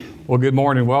Well, good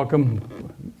morning.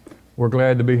 Welcome. We're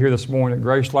glad to be here this morning at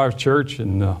Grace Life Church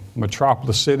in the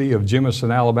metropolis city of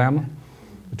Jemison, Alabama,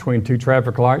 between two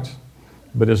traffic lights.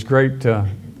 But it's great.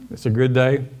 It's a good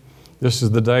day. This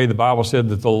is the day the Bible said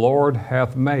that the Lord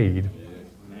hath made.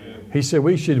 He said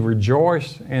we should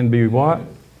rejoice and be what?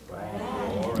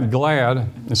 Glad.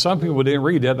 And some people didn't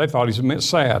read that. They thought he meant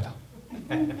sad.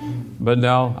 But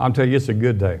no, I'm telling you, it's a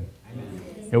good day.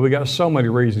 And we got so many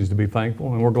reasons to be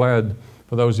thankful. And we're glad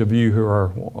for those of you who are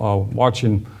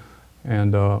watching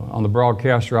and on the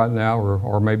broadcast right now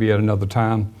or maybe at another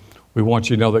time. We want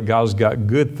you to know that God's got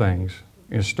good things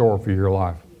in store for your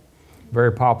life.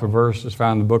 Very popular verse is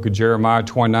found in the book of Jeremiah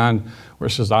 29, where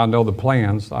it says, I know the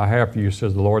plans I have for you,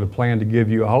 says the Lord, a plan to give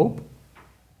you a hope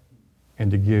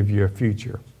and to give you a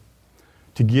future,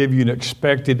 to give you an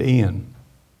expected end.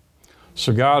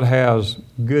 So God has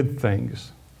good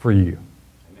things for you.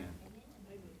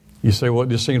 You say, well, it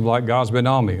just seems like God's been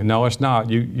on me. No, it's not.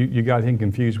 You got him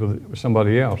confused with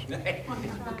somebody else.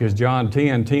 Because John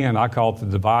 10:10, I call it the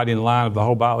dividing line of the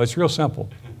whole Bible. It's real simple.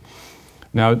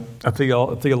 Now, a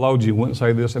theologian wouldn't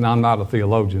say this, and I'm not a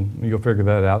theologian. You'll figure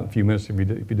that out in a few minutes if you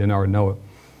didn't already know it.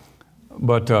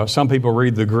 But some people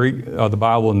read the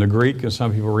Bible in the Greek, and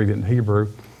some people read it in Hebrew.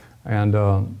 And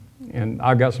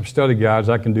I've got some study guides.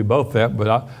 I can do both that,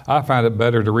 but I find it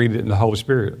better to read it in the Holy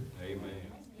Spirit.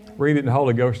 Read it in the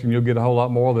Holy Ghost, and you'll get a whole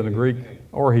lot more than the Greek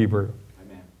or Hebrew.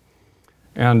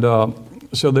 And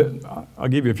so I'll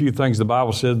give you a few things the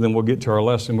Bible says, then we'll get to our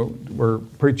lesson. We're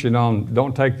preaching on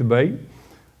don't take the bait.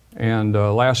 And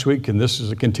last week, and this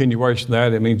is a continuation of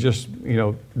that, it means just,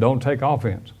 don't take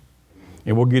offense.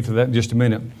 And we'll get to that in just a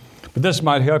minute. But this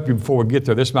might help you before we get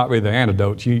there. This might be the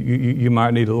antidote. You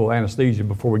might need a little anesthesia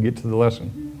before we get to the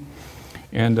lesson.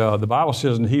 And the Bible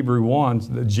says in Hebrew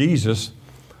 1 that Jesus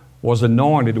was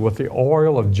anointed with the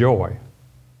oil of joy.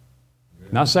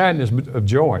 Not sadness, but of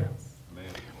joy.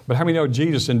 But how many know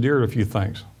Jesus endured a few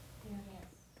things?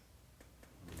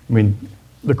 I mean,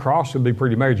 the cross would be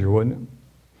pretty major, wouldn't it?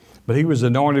 But he was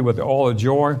anointed with the oil of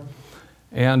joy.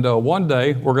 And one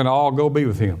day, we're going to all go be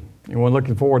with him. And we're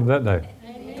looking forward to that day.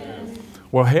 Amen.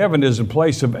 Well, heaven is a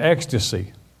place of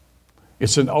ecstasy.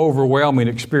 It's an overwhelming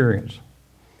experience.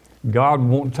 God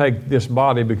won't take this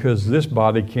body because this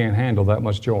body can't handle that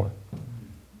much joy.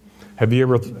 Have you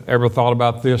ever thought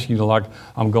about this? Like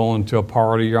I'm going to a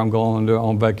party or I'm going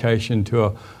on vacation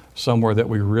to somewhere that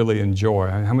we really enjoy.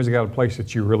 How many's got a place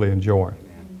that you really enjoy?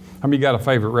 How many got a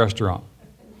favorite restaurant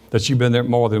that you've been there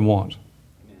more than once?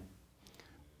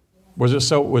 Was it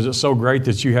so great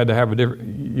that you had to have a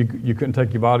different? You couldn't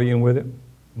take your body in with it?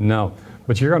 No.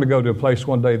 But you're going to go to a place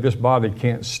one day this body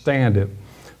can't stand it.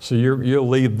 So you'll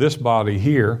leave this body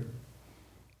here.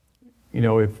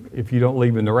 If you don't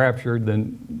leave in the rapture,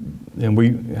 then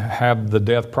we have the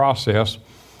death process.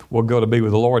 We'll go to be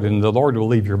with the Lord, and the Lord will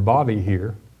leave your body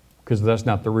here because that's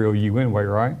not the real you anyway,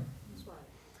 right? That's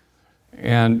right.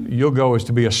 And you'll go as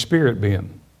to be a spirit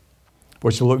being,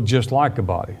 which will look just like a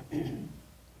body.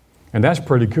 And that's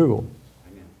pretty cool.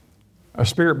 A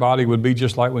spirit body would be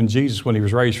just like when Jesus, when he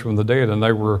was raised from the dead, and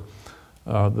they were,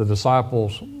 the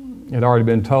disciples had already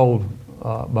been told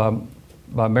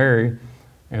by Mary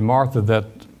and Martha that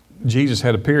Jesus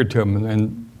had appeared to them.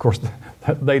 And of course,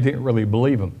 they didn't really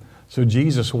believe him. So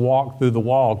Jesus walked through the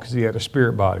wall because he had a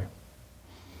spirit body.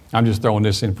 I'm just throwing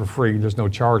this in for free. There's no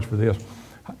charge for this.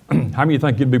 How many of you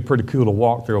think it'd be pretty cool to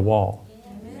walk through a wall?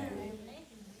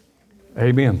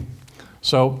 Amen.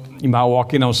 So you might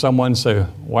walk in on someone and say,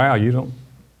 wow,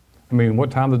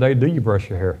 what time of the day do you brush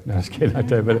your hair? No, I was kidding. I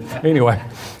tell you, but anyway.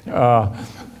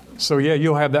 So yeah,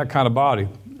 you'll have that kind of body.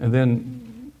 And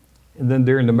then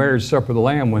during the marriage supper of the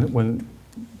Lamb,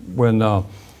 when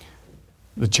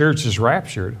the church is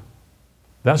raptured,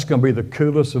 that's going to be the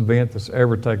coolest event that's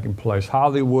ever taken place.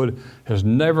 Hollywood has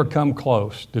never come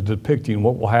close to depicting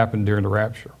what will happen during the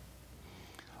rapture.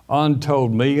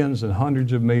 Untold millions and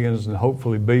hundreds of millions and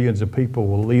hopefully billions of people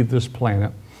will leave this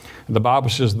planet. And the Bible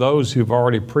says those who've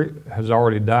already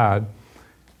died,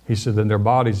 he said, then their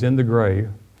body's in the grave,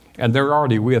 and they're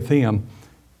already with him.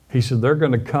 He said they're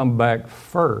going to come back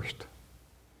first.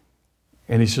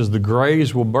 And he says the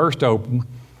graves will burst open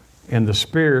and the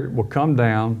spirit will come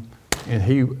down and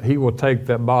he will take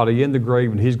that body in the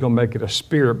grave and he's going to make it a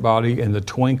spirit body in the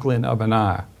twinkling of an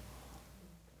eye.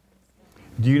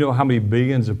 Do you know how many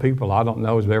billions of people, I don't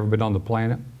know, have ever been on the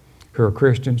planet who are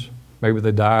Christians? Maybe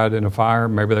they died in a fire.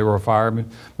 Maybe they were a fireman.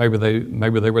 Maybe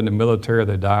they were in the military.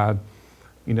 They died.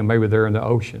 Maybe they're in the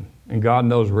ocean. And God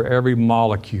knows where every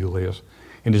molecule is.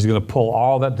 And he's going to pull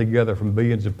all that together from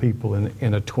billions of people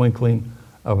in a twinkling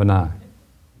of an eye.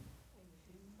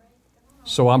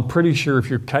 So I'm pretty sure if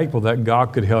you're capable of that,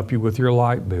 God could help you with your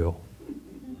light bill.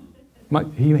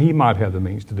 He might have the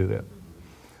means to do that.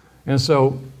 And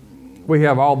so we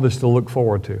have all this to look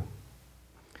forward to.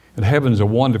 And heaven's a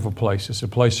wonderful place. It's a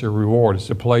place of reward. It's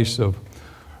a place of,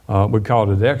 we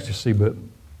call it ecstasy, but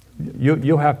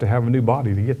you'll have to have a new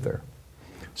body to get there.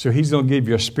 So he's going to give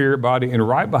you a spirit body, and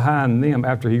right behind them,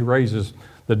 after he raises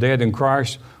the dead in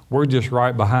Christ, we're just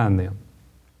right behind them.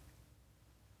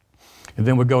 And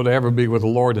then we go to ever be with the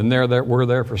Lord, and we're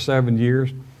there for 7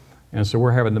 years. And so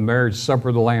we're having the marriage supper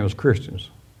of the Lamb as Christians.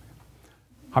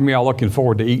 How many of y'all looking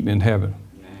forward to eating in heaven?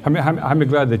 How many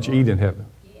glad that you eat in heaven?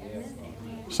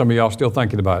 Some of y'all still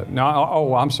thinking about it.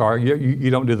 No, I'm sorry. You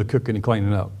don't do the cooking and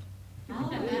cleaning up.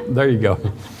 There you go.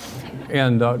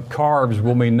 And carbs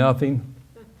will mean nothing.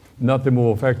 Nothing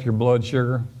will affect your blood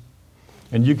sugar.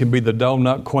 And you can be the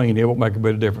donut queen. It won't make a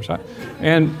bit of difference.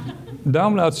 And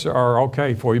donuts are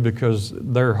okay for you because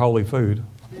they're holy food.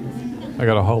 They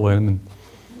got a hole in them.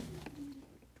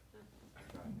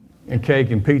 And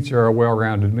cake and pizza are a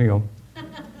well-rounded meal.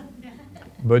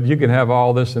 But you can have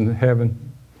all this in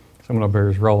heaven. Someone up there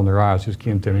is rolling their eyes, just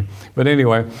came to me. But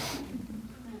anyway,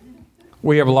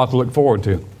 we have a lot to look forward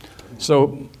to.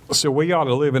 So we ought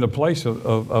to live in a place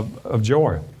of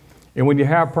joy. And when you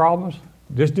have problems,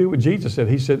 just do what Jesus said.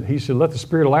 He said, let the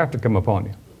spirit of laughter come upon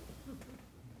you.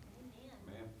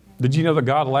 Did you know that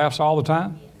God laughs all the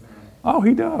time? Oh,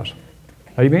 he does.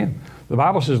 Amen. The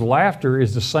Bible says laughter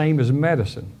is the same as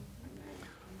medicine.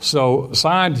 So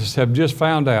scientists have just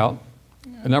found out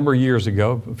a number of years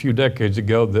ago, a few decades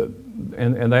ago, that,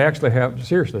 and they actually have,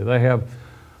 seriously, they have,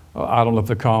 I don't know if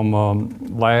they call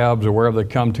them labs or wherever they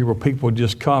come to, where people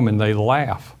just come and they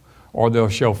laugh, or they'll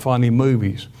show funny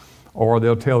movies, or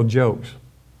they'll tell jokes.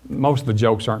 Most of the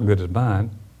jokes aren't good as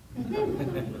mine.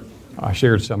 I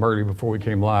shared some earlier before we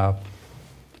came live.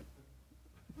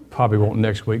 Probably won't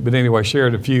next week, but anyway,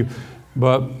 shared a few.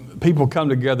 But people come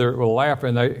together with a laugh,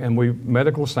 and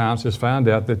medical science has found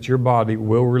out that your body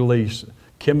will release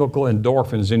chemical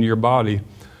endorphins in your body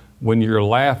when you're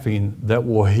laughing that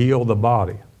will heal the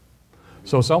body.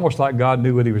 So it's almost like God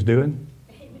knew what he was doing.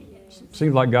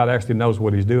 Seems like God actually knows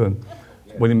what he's doing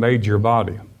when he made your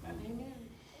body.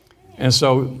 And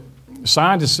so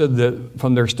scientists said that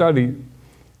from their study,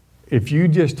 if you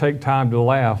just take time to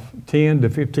laugh 10 to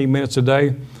 15 minutes a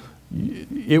day,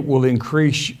 it will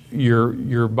increase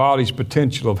your body's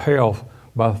potential of health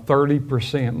by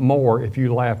 30% more if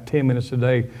you laugh 10 minutes a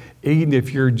day, even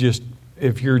if you're just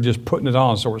putting it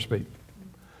on, so to speak.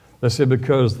 They said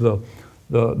because the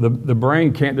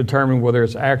brain can't determine whether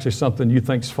it's actually something you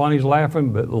think's funny is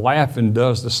laughing, but laughing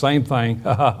does the same thing,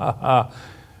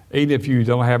 even if you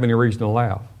don't have any reason to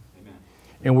laugh. Amen.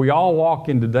 And we all walk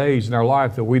into days in our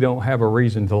life that we don't have a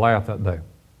reason to laugh that day.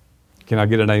 Can I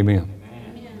get an amen?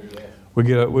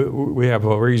 We have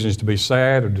reasons to be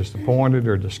sad or disappointed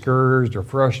or discouraged or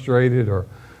frustrated, or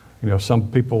some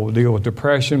people deal with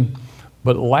depression.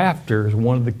 But laughter is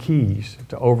one of the keys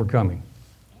to overcoming.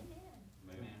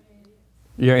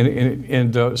 Yeah,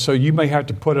 and so you may have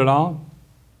to put it on,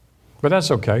 but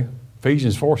that's okay.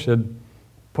 Ephesians 4 said,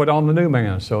 put on the new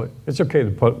man. So it's okay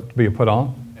to be a put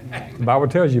on. The Bible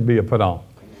tells you to be a put on.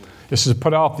 It says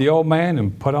put off the old man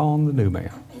and put on the new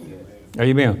man.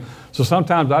 Amen. So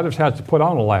sometimes I just have to put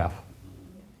on a laugh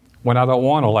when I don't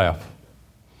want to laugh.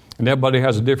 And everybody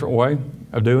has a different way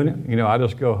of doing it. I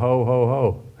just go ho,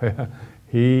 ho, ho.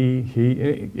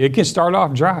 He. It can start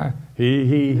off dry.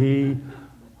 He,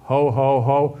 ho, ho,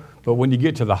 ho. But when you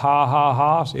get to the ha, ha,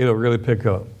 ha's, it'll really pick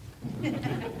up.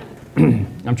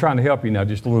 I'm trying to help you now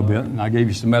just a little bit. And I gave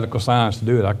you some medical science to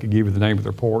do it. I could give you the name of the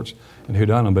reports and who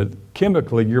done them. But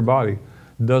chemically, your body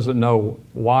doesn't know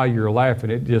why you're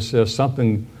laughing. It just says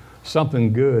something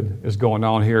good is going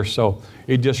on here. So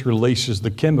it just releases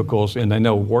the chemicals, and they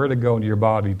know where to go into your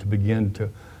body to begin to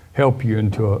help you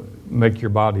and to make your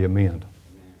body amend.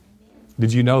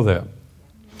 Did you know that?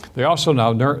 They also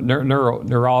know,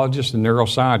 neurologists and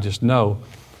neuroscientists know,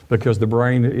 because the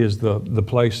brain is the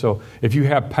place. So if you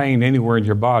have pain anywhere in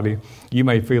your body, you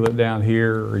may feel it down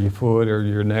here or your foot or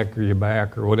your neck or your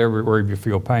back or whatever, wherever you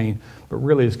feel pain, but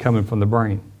really it's coming from the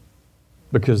brain,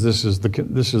 because this is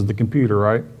the computer,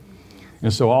 right?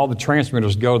 And so all the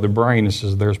transmitters go to the brain and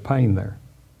says there's pain there.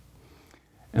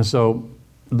 And so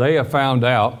they have found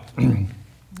out, I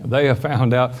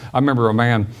remember a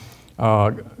man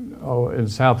in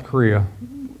South Korea,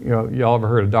 y'all ever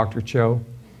heard of Dr. Cho?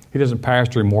 He doesn't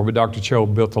pastor anymore, but Dr. Cho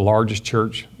built the largest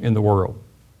church in the world.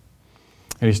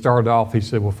 And he started off, he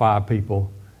said, with 5 people,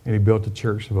 and he built a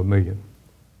church of 1 million.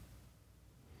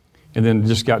 And then it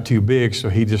just got too big, so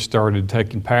he just started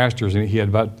taking pastors, and he had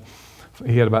about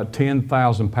he had about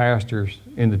 10,000 pastors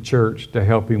in the church to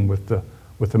help him with the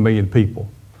 1 million people,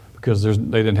 because they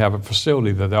didn't have a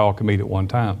facility that they all could meet at one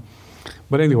time.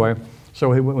 But anyway,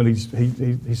 so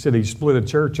he said he split a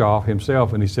church off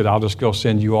himself, and he said, I'll just go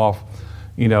send you off,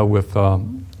 with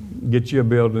get you a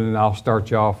building, and I'll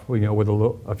start you off, with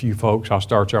a few folks. I'll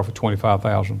start you off with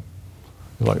 25,000.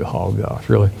 It's like, oh gosh,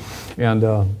 really? And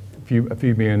a few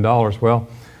 $1 million. Well,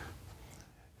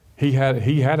 he had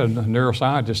a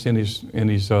neuroscientist in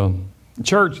his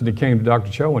church, and he came to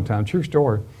Dr. Cho one time. True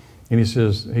story. And he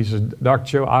says, Dr.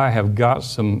 Cho, I have got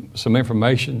some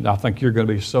information I think you're going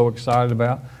to be so excited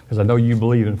about, because I know you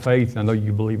believe in faith, and I know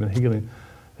you believe in healing.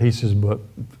 He says,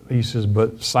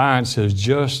 but science has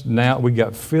just now, we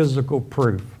got physical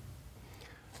proof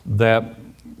that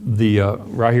the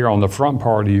right here on the front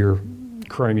part of your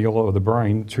cranial or the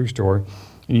brain, true story,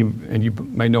 and you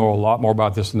may know a lot more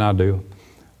about this than I do.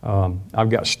 I've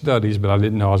got studies, but I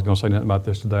didn't know I was going to say nothing about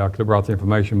this today. I could have brought the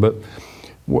information, but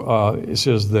it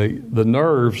says the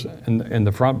nerves in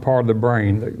the front part of the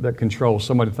brain that controls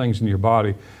so many things in your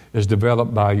body is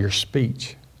developed by your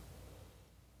speech.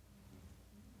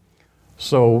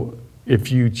 So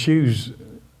if you choose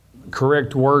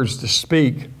correct words to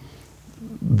speak,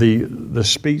 the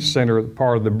speech center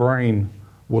part of the brain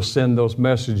will send those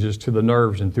messages to the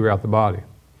nerves and throughout the body.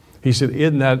 He said,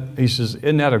 isn't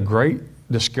that a great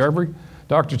discovery,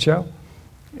 Dr. Cho?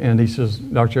 And he says,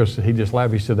 Dr. Cho said, he just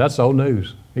laughed. He said, that's old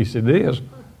news. He said, it is.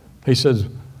 He says,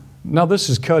 no, this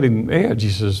is cutting edge.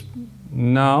 He says,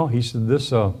 no. He said,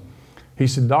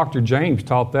 Dr. James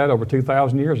taught that over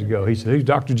 2,000 years ago. He said, who's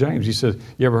Dr. James? He said,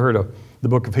 you ever heard of the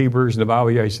book of Hebrews in the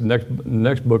Bible? Yeah, he said, the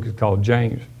next book is called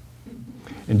James.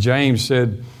 And James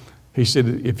said,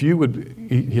 if you would,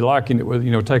 he likened it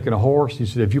with, taking a horse. He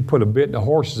said, if you put a bit in a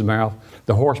horse's mouth,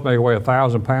 the horse may weigh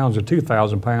 1,000 pounds or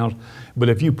 2,000 pounds, but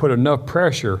if you put enough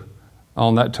pressure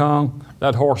on that tongue,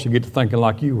 that horse will get to thinking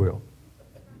like you will.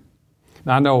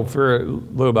 Now, I know very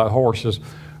little about horses,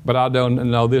 but I don't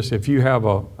know this. If you have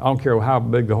I don't care how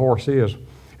big the horse is,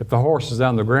 if the horse is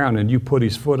on the ground and you put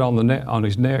his foot on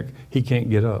his neck, he can't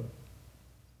get up.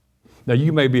 Now,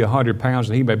 you may be 100 pounds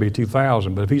and he may be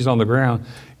 2,000, but if he's on the ground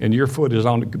and your foot is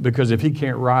on, because if he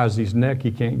can't rise his neck,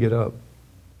 he can't get up.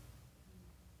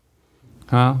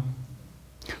 Huh?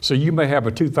 So you may have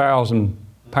a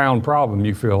 2,000-pound problem,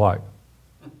 you feel like.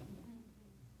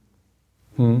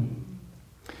 And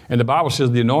the Bible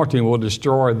says the anointing will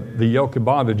destroy the yoke of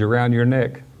bondage around your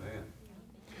neck.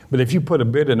 But if you put a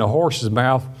bit in a horse's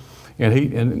mouth and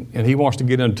he wants to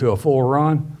get into a full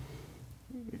run,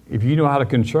 if you know how to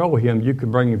control him, you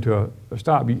can bring him to a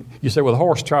stop. You say, well, the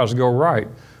horse tries to go right.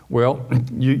 Well,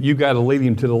 you got to lead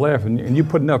him to the left, and you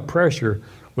put enough pressure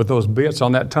with those bits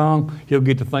on that tongue, he'll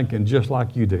get to thinking just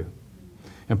like you do.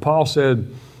 And Paul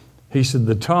said, he said,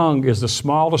 the tongue is the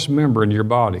smallest member in your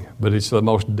body, but it's the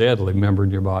most deadly member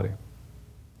in your body.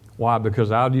 Why?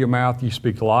 Because out of your mouth you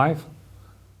speak life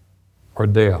or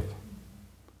death,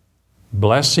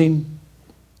 blessing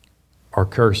or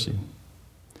cursing.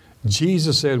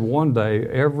 Jesus said one day,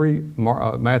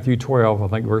 Matthew 12, I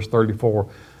think verse 34,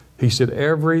 he said,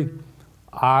 every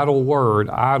idle word,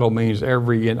 idle means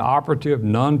every inoperative,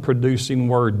 non-producing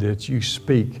word that you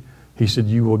speak, he said,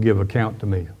 you will give account to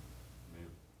me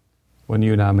when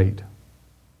you and I meet.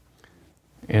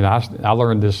 And I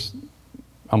learned this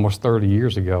almost 30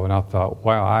 years ago, and I thought,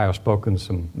 wow, I have spoken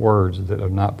some words that are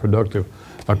not productive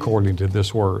according to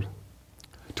this word.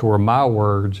 To where my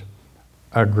words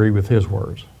agree with his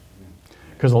words.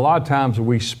 Because a lot of times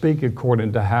we speak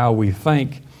according to how we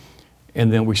think,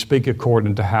 and then we speak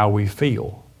according to how we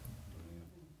feel.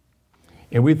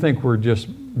 And we think we're just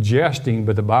jesting,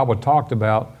 but the Bible talked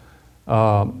about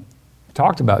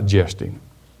jesting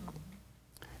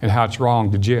and how it's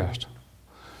wrong to jest.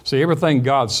 See, everything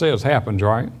God says happens,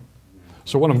 right?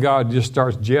 So what if God just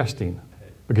starts jesting?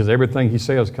 Because everything he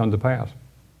says comes to pass.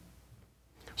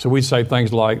 So we say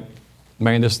things like,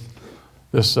 man, this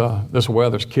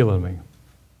weather's killing me.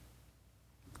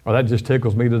 Or that just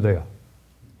tickles me to death.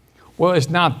 Well,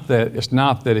 it's not that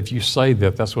if you say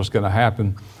that, that's what's going to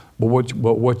happen. But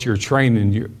what you're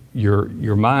training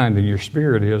your mind and your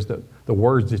spirit is that the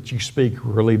words that you speak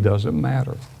really doesn't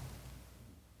matter.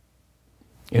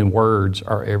 And words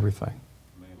are everything.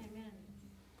 Amen.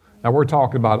 Now we're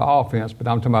talking about offense, but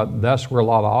I'm talking about that's where a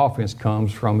lot of offense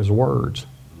comes from, is words.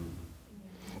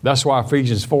 That's why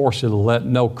Ephesians 4 said, let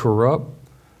no corrupt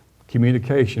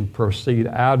communication proceed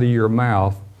out of your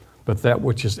mouth, but that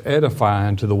which is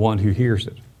edifying to the one who hears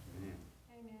it.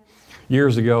 Amen.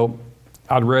 Years ago,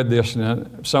 I'd read this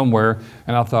somewhere,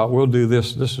 and I thought, we'll do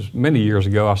this. This was many years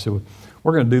ago. I said,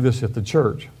 we're going to do this at the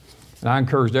church. And I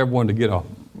encouraged everyone to get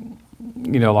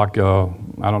like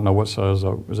I don't know what size.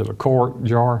 Is it a quart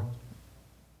jar?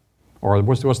 Or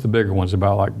what's the bigger ones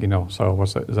about? So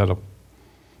what's that? Is that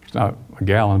it's not a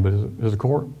gallon, but is it a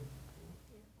quart?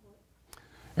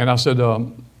 And I said,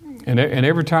 and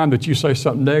every time that you say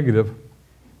something negative,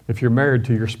 if you're married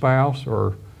to your spouse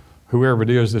or whoever it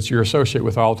is that you're associated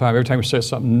with all the time, every time you say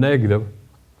something negative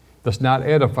that's not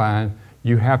edifying,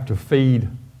 you have to feed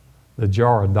the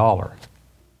jar $1.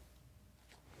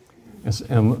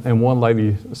 And one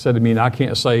lady said to me, and I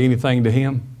can't say anything to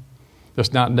him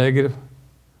that's not negative,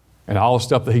 and all the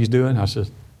stuff that he's doing. I said,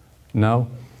 no.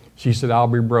 She said, I'll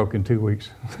be broke in 2 weeks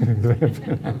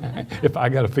if I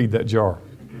got to feed that jar.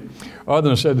 Other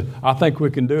than said, I think we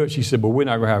can do it. She said, but we're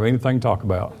not going to have anything to talk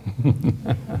about.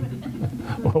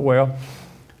 Well,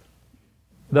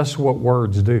 that's what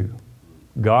words do.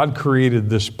 God created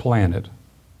this planet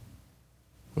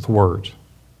with words.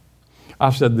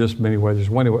 I've said this many ways. There's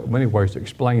many ways to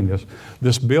explain this.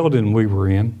 This building we were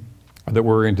in, that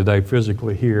we're in today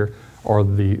physically here, or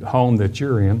the home that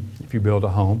you're in, if you build a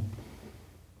home,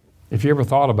 if you ever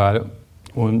thought about it,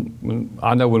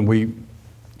 when we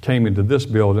came into this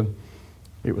building,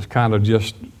 it was kind of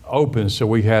just open, so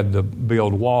we had to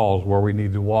build walls where we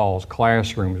needed walls,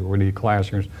 classrooms where we needed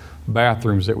classrooms,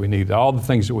 bathrooms that we needed, all the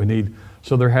things that we need.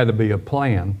 So there had to be a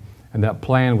plan, and that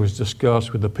plan was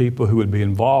discussed with the people who would be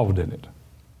involved in it.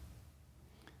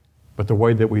 But the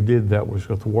way that we did that was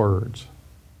with words.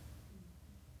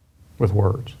 With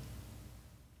words.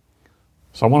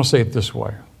 So I want to say it this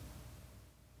way.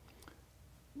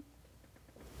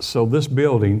 So this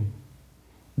building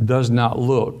does not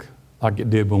look like it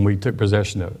did when we took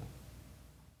possession of it.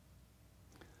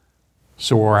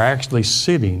 So we're actually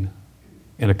sitting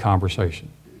in a conversation.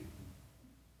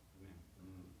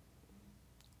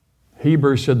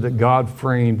 Hebrews said that God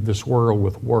framed this world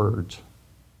with words,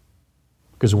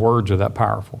 because words are that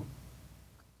powerful.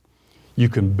 You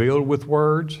can build with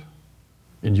words,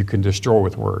 and you can destroy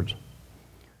with words.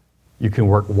 You can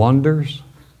work wonders,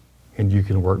 and you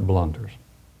can work blunders.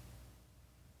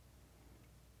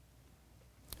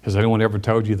 Has anyone ever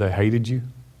told you they hated you?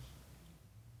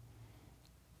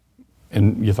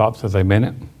 And you thought that they meant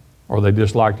it? Or they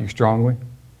disliked you strongly?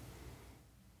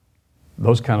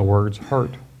 Those kind of words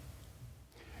hurt.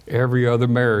 Every other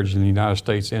marriage in the United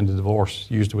States ended divorce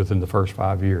usually within the first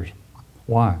 5 years.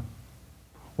 Why?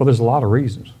 Well, there's a lot of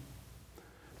reasons.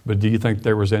 But do you think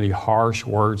there was any harsh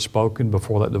words spoken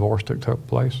before that divorce took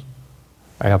place?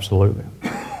 Absolutely.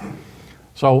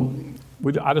 So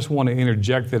I just want to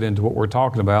interject that into what we're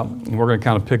talking about. And we're going to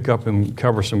kind of pick up and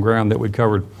cover some ground that we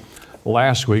covered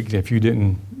last week. If you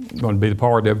didn't going to be the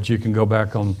part of it, you can go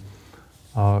back on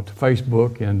to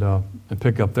Facebook and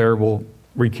pick up there. We'll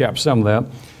recap some of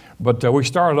that. But we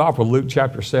started off with Luke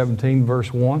chapter 17,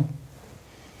 verse 1.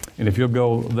 And if you'll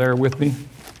go there with me,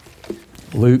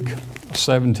 Luke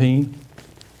 17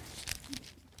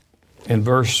 and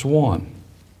verse 1.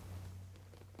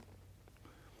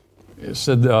 It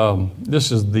said,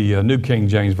 this is the New King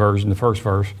James Version, the first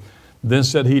verse. Then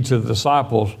said he to the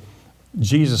disciples,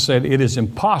 Jesus said, it is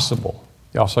impossible.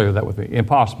 Y'all say that with me.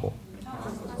 Impossible.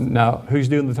 Now, who's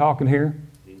doing the talking here?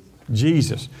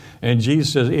 Jesus. And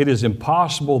Jesus says, it is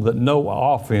impossible that no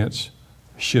offense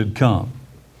should come.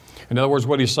 In other words,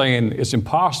 what he's saying, it's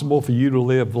impossible for you to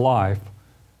live life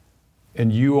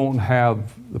and you won't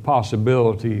have the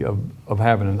possibility of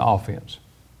having an offense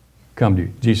come to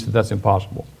you. Jesus said, that's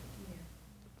impossible.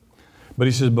 But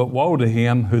he says, but woe to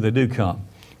him who they do come.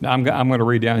 Now, I'm going to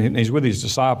read down, and he's with his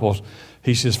disciples.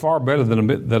 He says, far better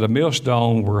that a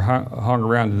millstone were hung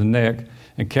around the neck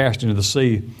and cast into the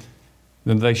sea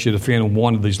than they should offend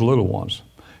one of these little ones.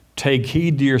 Take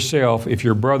heed to yourself. If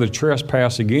your brother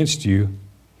trespass against you,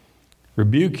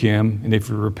 rebuke him, and if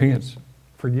he repents,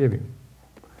 forgive him.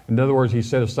 In other words, he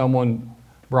said if someone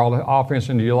brought an offense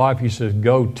into your life, he says,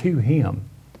 go to him.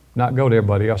 Not go to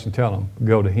everybody else and tell them.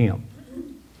 Go to him.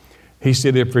 He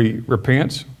said if he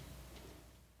repents,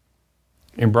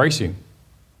 embrace him.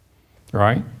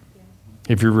 Right?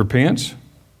 If he repents,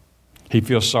 he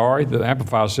feels sorry. The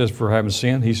Amplified says for having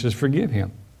sinned, he says forgive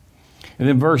him. And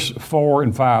then verse 4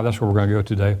 and 5, that's where we're going to go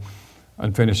today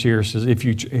and finish here. It says,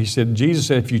 Jesus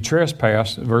said, if you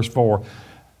trespass, verse 4,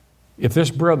 if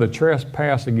this brother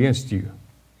trespass against you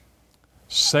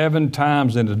 7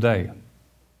 times in a day,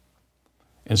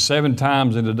 and 7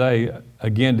 times in a day,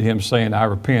 again to him saying, I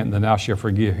repent, then thou shalt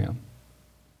forgive him.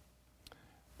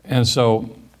 And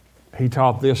so he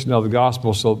taught this in other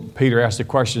gospels. So Peter asked the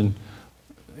question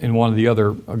in one of the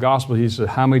other gospels. He said,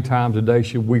 how many times a day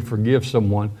should we forgive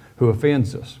someone who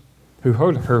offends us, who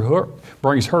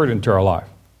brings hurt into our life,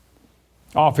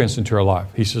 offense into our life?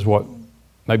 He says, what,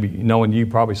 maybe knowing you,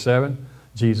 probably 7?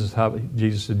 Jesus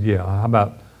said, yeah, how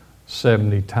about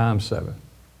 70 times 7?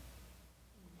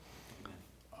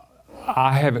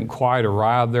 I haven't quite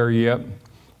arrived there yet,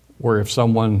 where if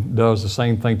someone does the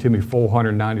same thing to me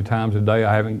 490 times a day,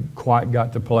 I haven't quite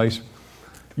got to place.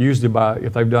 Usually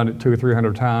if they've done it 200 or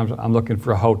 300 times, I'm looking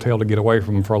for a hotel to get away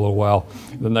from them for a little while.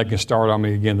 Then they can start on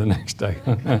me again the next day.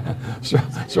 so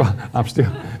I'm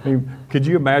still, could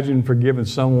you imagine forgiving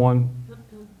someone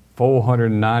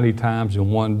 490 times in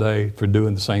one day for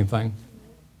doing the same thing?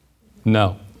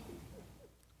 No.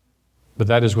 But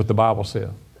that is what the Bible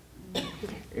said.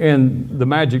 And the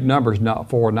magic number is not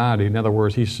 490. In other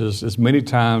words, he says as many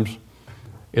times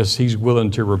as he's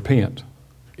willing to repent.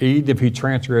 Even if he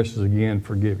transgresses again,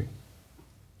 forgive him.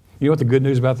 You know what the good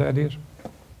news about that is?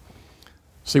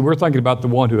 See, we're thinking about the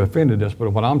one who offended us,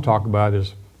 but what I'm talking about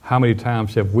is how many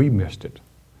times have we missed it?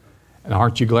 And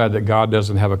aren't you glad that God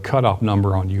doesn't have a cutoff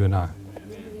number on you and I?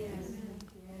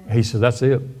 He says, that's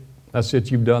it. That's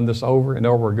it. You've done this over and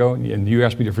over again, and you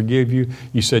asked me to forgive you.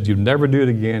 You said you'd never do it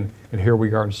again, and here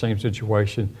we are in the same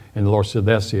situation. And the Lord said,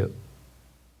 that's it.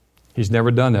 He's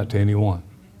never done that to anyone.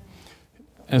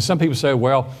 And some people say,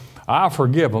 well, I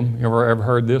forgive them. You ever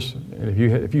heard this? And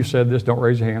if you said this, don't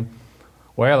raise your hand.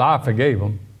 Well, I forgave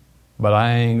them, but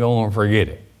I ain't going to forget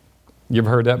it. You ever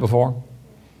heard that before?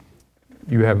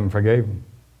 You haven't forgave them.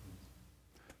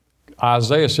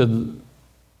 Isaiah said,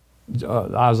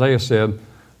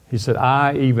 he said,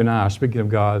 I, speaking of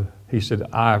God, he said,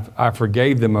 I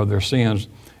forgave them of their sins.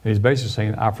 And he's basically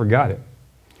saying, I forgot it.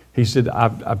 He said,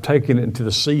 I've taken it into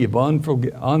the sea of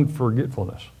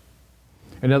unforgetfulness.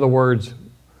 In other words,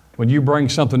 when you bring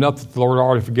something up that the Lord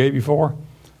already forgave you for,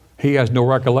 he has no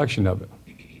recollection of it.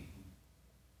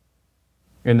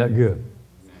 Isn't that good?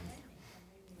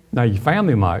 Now, your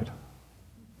family might.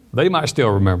 They might still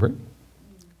remember it,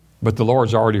 but the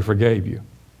Lord's already forgave you.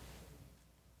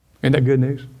 Isn't that good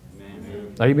news?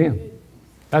 Amen. Amen.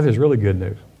 That is really good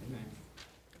news.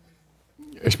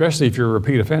 Especially if you're a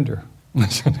repeat offender.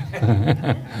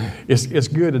 It's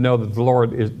good to know that the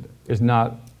Lord is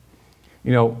not,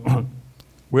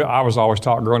 I was always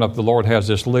taught growing up, the Lord has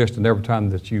this list, and every time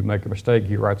that you make a mistake,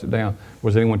 he writes it down.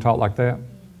 Was anyone taught like that?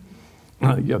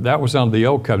 Yeah, that was under the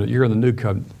old covenant. You're in the new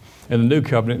covenant. In the new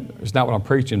covenant, it's not what I'm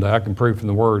preaching today. I can prove from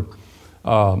the Word.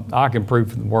 I can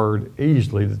prove from the Word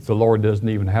easily that the Lord doesn't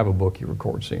even have a book he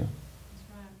records sin.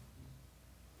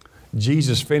 Right.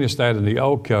 Jesus finished that in the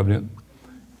old covenant,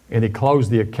 and he closed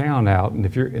the account out. And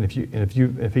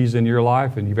if he's in your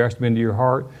life and you've asked him into your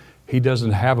heart, he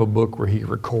doesn't have a book where he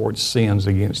records sins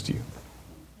against you.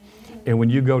 And when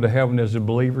you go to heaven as a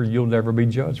believer, you'll never be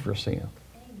judged for sin.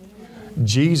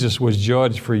 Jesus was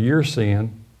judged for your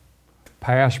sin,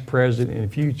 past, present,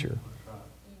 and future.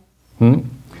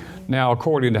 Now,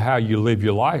 according to how you live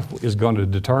your life is going to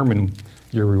determine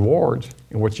your rewards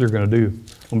and what you're going to do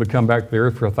when we come back to the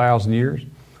earth for 1,000 years.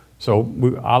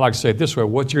 So I like to say it this way,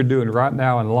 what you're doing right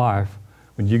now in life,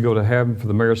 when you go to heaven for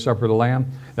the marriage supper of the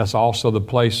Lamb, that's also the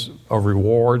place of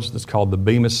rewards. That's called the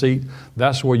Bema seat.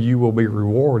 That's where you will be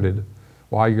rewarded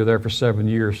while you're there for 7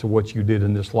 years for what you did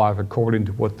in this life according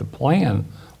to what the plan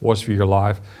was for your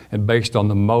life and based on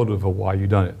the motive of why you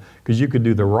done it. Because you could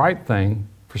do the right thing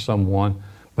for someone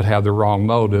but have the wrong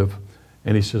motive.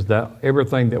 And he says that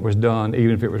everything that was done,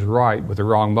 even if it was right with the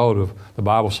wrong motive, the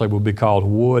Bible says will be called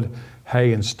wood,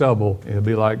 hay, and stubble. It'll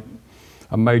be like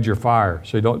a major fire.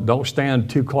 So don't stand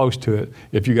too close to it.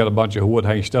 If you got a bunch of wood,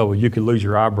 hay, and stubble, you could lose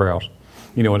your eyebrows,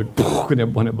 when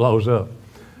it blows up.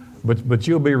 But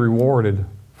you'll be rewarded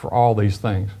for all these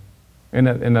things.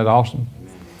 Isn't that awesome?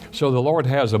 So the Lord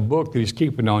has a book that he's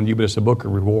keeping on you, but it's a book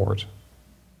of rewards.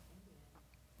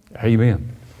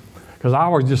 Amen. Because I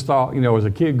always just thought, as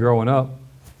a kid growing up,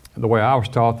 the way I was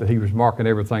taught that he was marking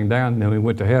everything down, and then when he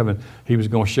went to heaven, he was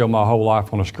going to show my whole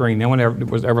life on a screen. No one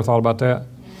ever thought about that?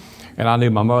 And I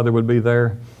knew my mother would be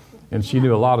there, and she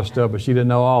knew a lot of stuff, but she didn't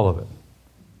know all of it.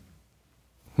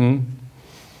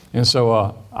 And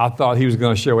so I thought he was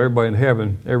going to show everybody in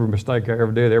heaven every mistake I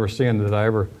ever did, every sin that I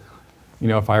ever,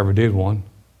 if I ever did one.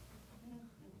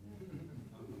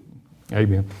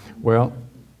 Amen. Well,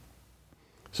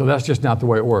 so that's just not the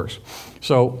way it works.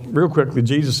 So real quickly,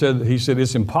 Jesus said,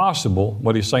 it's impossible.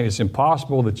 What he's saying, it's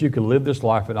impossible that you can live this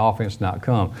life and offense not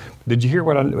come. Did you hear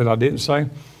what I didn't say?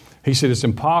 He said it's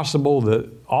impossible that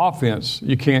offense,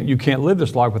 you can't live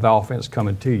this life without offense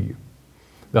coming to you.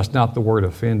 That's not the word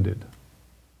offended.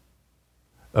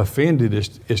 Offended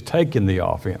is taking the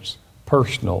offense,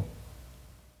 personal.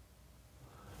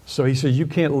 So he says you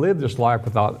can't live this life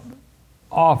without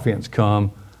offense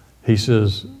come. He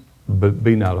says, but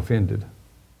be not offended.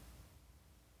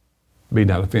 Be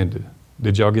not offended.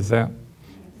 Did y'all get that?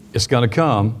 It's going to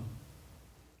come.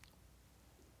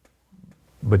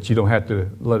 but you don't have to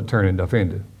let it turn into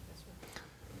offended.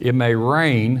 It may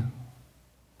rain,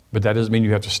 but that doesn't mean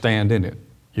you have to stand in it.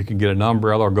 You can get an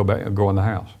umbrella or go back and go in the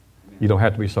house. You don't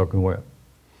have to be soaking wet.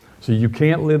 So you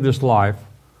can't live this life.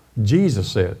 Jesus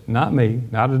said, not me,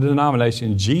 not a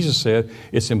denomination. Jesus said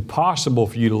it's impossible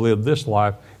for you to live this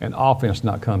life and offense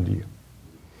not come to you.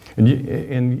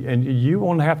 And you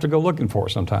won't have to go looking for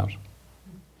it sometimes.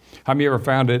 How many ever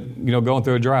found it, going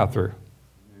through a drive-through?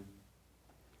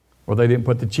 Or they didn't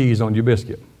put the cheese on your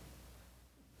biscuit.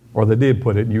 Or they did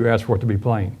put it and you asked for it to be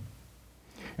plain.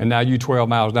 And now you're 12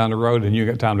 miles down the road and you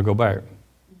got time to go back.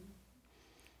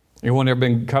 Anyone ever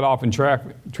been cut off in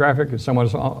traffic and someone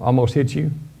almost hit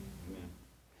you?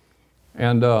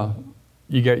 And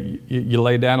you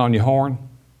lay down on your horn.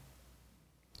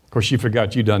 Of course, you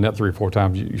forgot you'd done that 3 or 4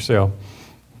 times yourself.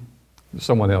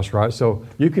 Someone else, right? So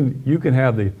you can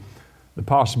have the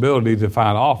possibility to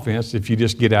find offense if you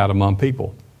just get out among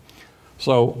people.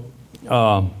 So,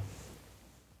 and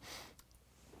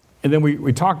then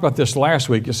we talked about this last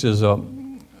week. It says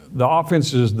the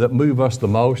offenses that move us the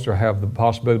most or have the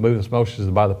possibility to move us most is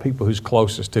by the people who's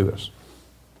closest to us.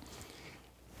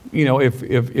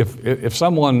 If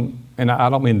someone, and I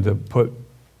don't mean to put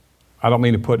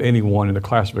anyone in the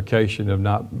classification of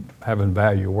not having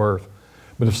value or worth,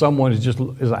 but if someone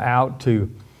is out to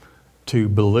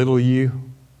belittle you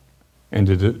and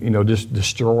to just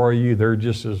destroy you, they're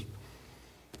just as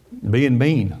being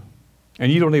mean,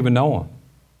 and you don't even know them.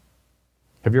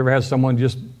 Have you ever had someone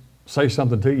just say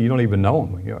something to you don't even know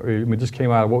them? It just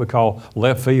came out of what we call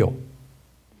left field.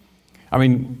 I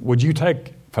mean, would you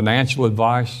take financial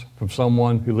advice from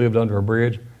someone who lived under a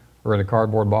bridge or in a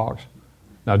cardboard box?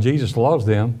 Now, Jesus loves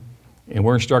them, and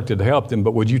we're instructed to help them,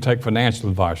 but would you take financial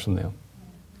advice from them?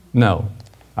 No.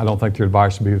 I don't think their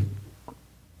advice would be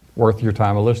worth your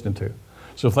time of listening to.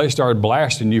 So if they started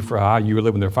blasting you for how you were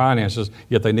living their finances,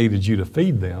 yet they needed you to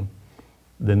feed them,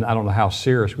 then I don't know how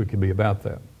serious we could be about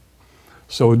that.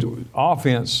 So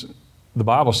offense, the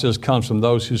Bible says, comes from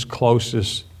those who's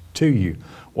closest to you.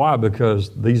 Why? Because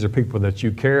these are people that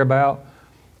you care about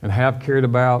and have cared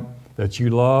about, that you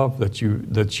love,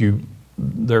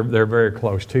 they're very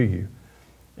close to you.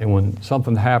 And when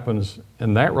something happens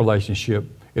in that relationship,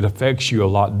 it affects you a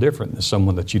lot different than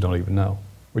someone that you don't even know.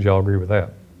 Would y'all agree with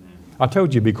that? I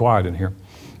told you to be quiet in here.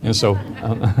 And so,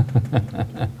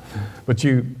 but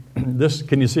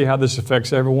can you see how this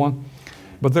affects everyone?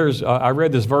 But I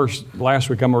read this verse last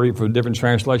week. I'm going to read it from a different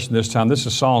translation this time. This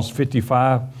is Psalms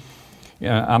 55.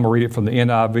 I'm going to read it from the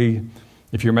NIV.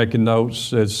 If you're making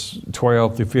notes, it's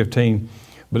 12 through 15.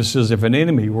 But it says, if an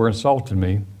enemy were insulting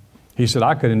me, he said,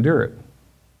 I could endure it.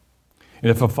 And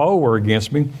if a foe were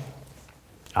against me,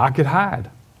 I could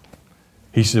hide.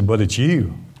 He said, but it's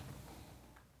you.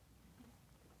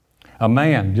 A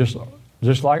man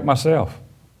just like myself.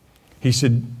 He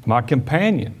said, my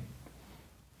companion,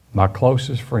 my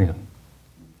closest friend,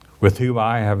 with whom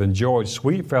I have enjoyed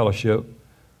sweet fellowship,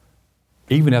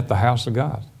 even at the house of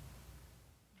God.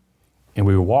 And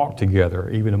we walked together,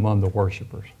 even among the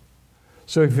worshipers.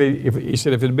 So he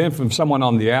said, if it had been from someone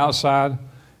on the outside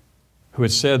who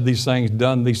had said these things,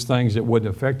 done these things, it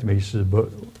wouldn't affect me. He said, but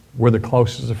we're the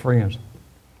closest of friends.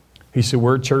 He said,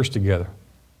 we're at church together.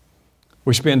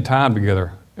 We spend time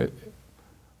together.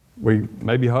 We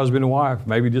maybe husband and wife,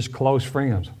 maybe just close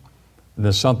friends. And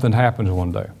then something happens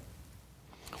one day.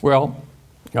 Well,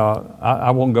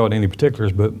 I won't go into any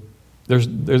particulars, but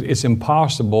it's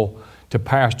impossible to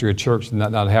pastor a church and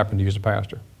that not happen to you as a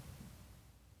pastor.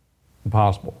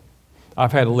 Impossible.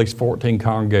 I've had at least 14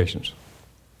 congregations,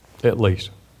 at least.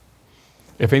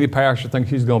 If any pastor thinks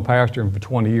he's going to pastor them for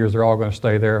 20 years, they're all going to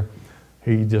stay there,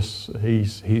 he's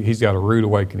got a rude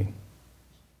awakening.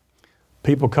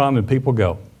 People come and people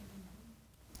go.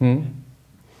 And,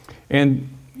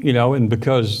 and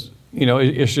because,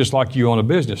 it's just like you own a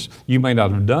business. You may not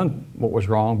have done what was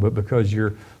wrong, but because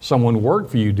someone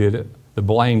worked for you did it, the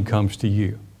blame comes to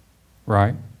you,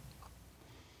 right?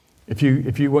 If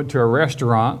you went to a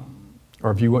restaurant or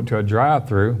if you went to a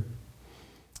drive-through,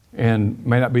 and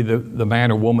may not be the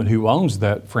man or woman who owns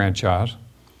that franchise,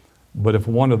 but if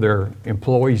one of their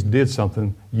employees did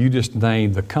something, you just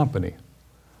named the company.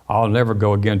 I'll never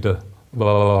go again to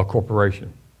blah, blah, blah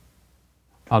corporation.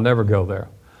 I'll never go there.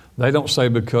 They don't say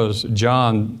because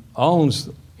John owns,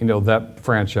 that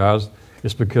franchise,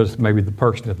 it's because maybe the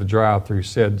person at the drive-thru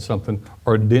said something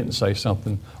or didn't say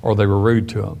something or they were rude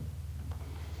to them.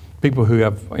 People who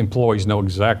have employees know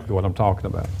exactly what I'm talking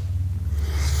about.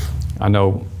 I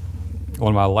know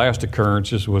one of my last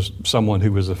occurrences was someone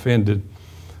who was offended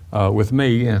with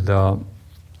me, and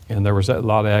there was a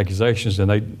lot of accusations,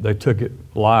 and they took it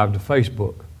live to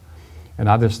Facebook. And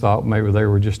I just thought maybe they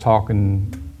were just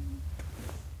talking.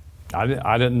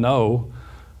 I didn't know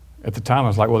at the time. I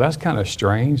was like, well, that's kind of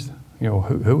strange. You know,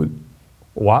 who would,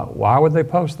 why would they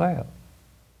post that?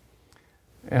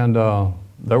 And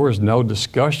there was no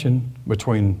discussion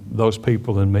between those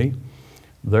people and me.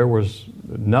 There was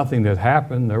nothing that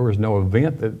happened. There was no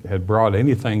event that had brought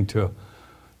anything to,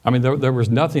 I mean, there was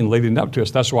nothing leading up to us.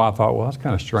 That's why I thought, well, that's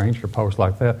kind of strange for a post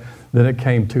like that. Then it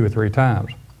came 2 or 3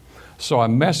 times. So I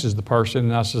messaged the person,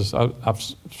 and I says,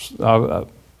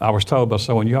 I was told by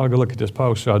someone, you ought to go look at this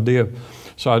post. So I did.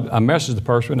 So I messaged the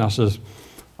person, and I says,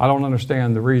 I don't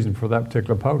understand the reason for that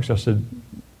particular post. I said,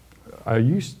 are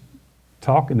you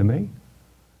talking to me?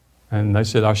 And they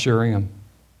said, I sure am,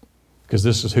 because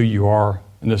this is who you are,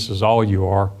 and this is all you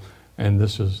are, and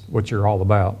this is what you're all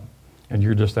about, and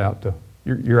you're just out to,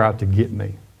 you're out to get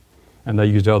me. And they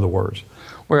used other words.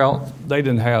 Well, they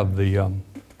didn't have the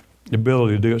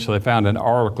ability to do it, so they found an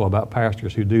article about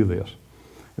pastors who do this.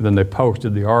 And then they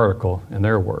posted the article in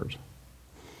their words.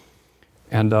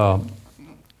 And I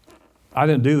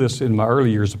didn't do this in my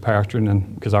early years of pastoring,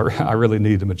 and because I really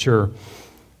needed to mature.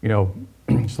 You know,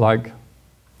 it's like,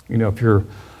 you know,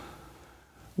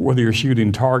 whether you're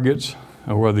shooting targets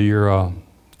or whether you're, I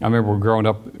remember growing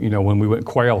up, you know, when we went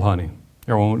quail hunting.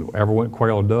 Everyone ever went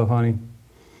quail or dove hunting?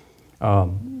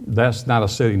 That's not a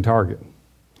sitting target.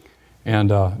 And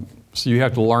so you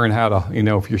have to learn how to, you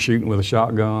know, if you're shooting with a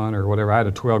shotgun or whatever. I had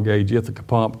a 12 gauge Ithaca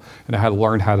pump, and I had to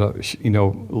learn how to, you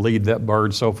know, lead that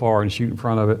bird so far and shoot in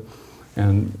front of it.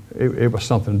 And it was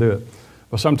something to do it.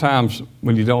 But sometimes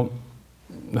when you don't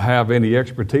have any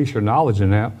expertise or knowledge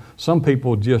in that, some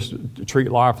people just treat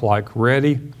life like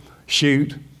ready,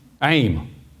 shoot, aim.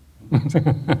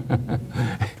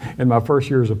 In my first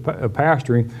years of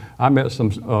pastoring, I met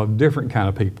some different kind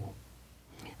of people.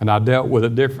 And I dealt with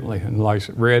it differently, and like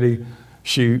ready,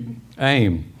 shoot,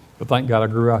 aim. But thank God I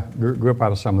grew up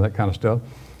out of some of that kind of stuff.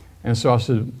 And so I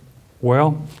said,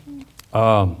 well,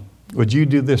 would you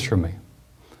do this for me?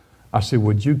 I said,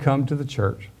 would you come to the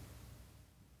church?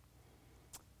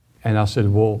 And I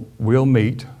said, well, we'll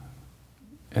meet.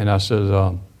 And I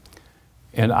said,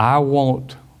 and I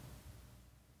won't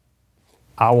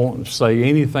say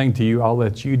anything to you. I'll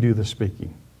let you do the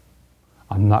speaking.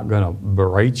 I'm not going to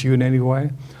berate you in any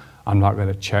way. I'm not going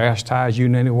to chastise you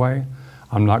in any way.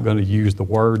 I'm not going to use the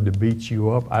word to beat you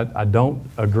up. I don't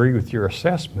agree with your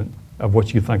assessment of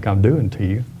what you think I'm doing to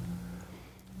you.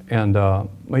 And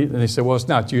he said, well, it's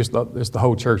not you. It's the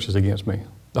whole church is against me.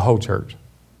 The whole church.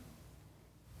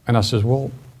 And I says,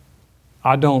 well,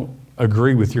 I don't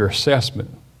agree with your assessment.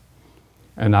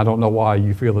 And I don't know why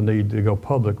you feel the need to go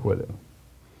public with it.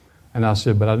 And I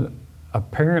said, but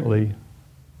apparently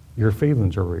your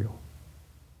feelings are real.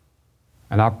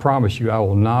 And I promise you, I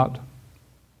will not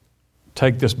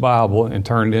take this Bible and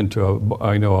turn it into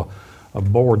a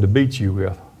board to beat you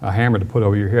with, a hammer to put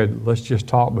over your head. Let's just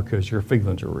talk because your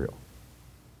feelings are real.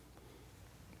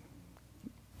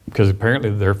 Because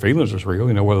apparently their feelings was real,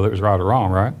 you know, whether it was right or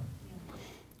wrong, right?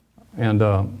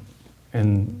 And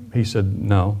he said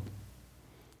no.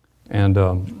 And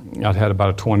I'd had about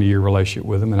a 20-year relationship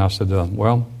with him, and I said,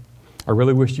 well, I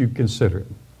really wish you'd consider it.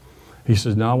 He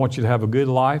says, no, I want you to have a good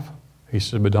life. He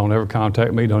said, but don't ever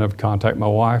contact me. Don't ever contact my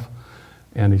wife.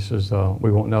 And he says,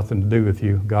 we want nothing to do with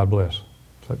you. God bless.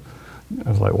 I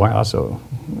was like, wow. So,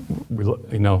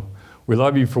 we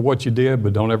love you for what you did,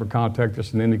 but don't ever contact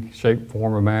us in any shape,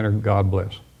 form, or manner. God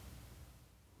bless.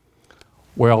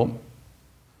 Well,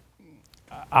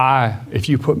 if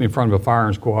you put me in front of a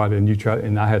firing squad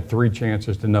and I had 3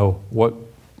 chances to know what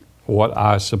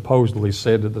I supposedly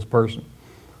said to this person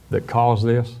that caused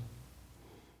this,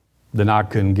 then I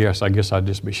couldn't guess. I guess I'd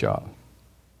just be shot.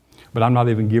 But I'm not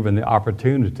even given the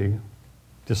opportunity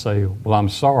to say, well, I'm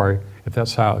sorry if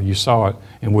that's how you saw it,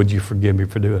 and would you forgive me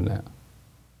for doing that?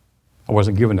 I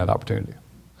wasn't given that opportunity.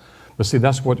 But see,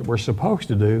 that's what we're supposed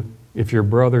to do. If your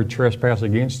brother trespass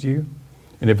against you,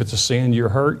 and if it's a sin you're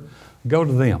hurt, go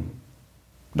to them.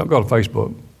 Don't go to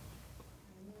Facebook.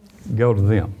 Go to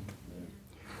them.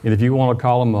 And if you want to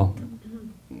call them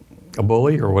a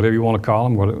bully or whatever you want to call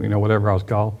them, whatever I was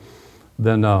called,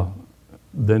 then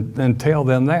tell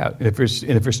them that. If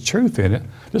there's truth in it,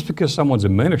 just because someone's a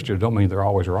minister don't mean they're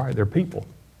always right. They're people.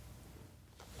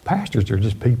 Pastors are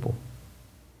just people.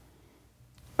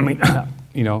 I mean,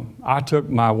 I took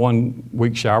my 1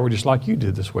 week shower just like you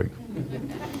did this week.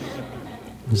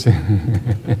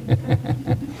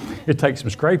 It takes some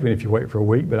scraping if you wait for a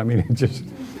week, but I mean,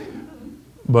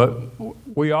 but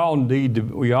we all need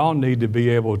to be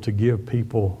able to give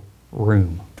people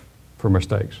room for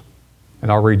mistakes.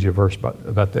 And I'll read you a verse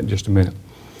about that in just a minute.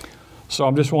 So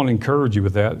I just want to encourage you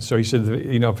with that. So he said,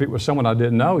 if it was someone I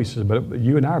didn't know, he says, but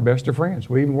you and I are best of friends.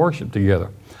 We even worship together.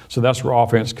 So that's where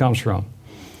offense comes from.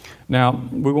 Now,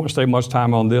 we won't stay much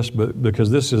time on this, but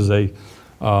because this is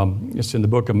it's in the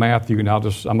book of Matthew, and I'm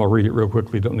going to read it real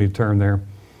quickly. Don't need to turn there.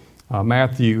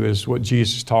 Matthew is what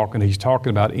Jesus is talking. He's talking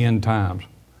about end times.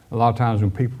 A lot of times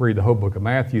when people read the whole book of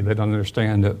Matthew, they don't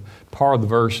understand that part of the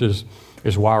verses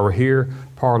is why we're here,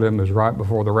 part of them is right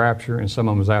before the rapture, and some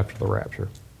of them is after the rapture.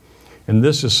 And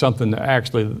this is something that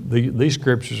actually, these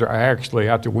scriptures are actually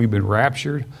after we've been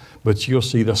raptured, but you'll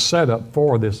see the setup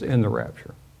for this in the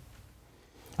rapture.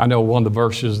 I know one of the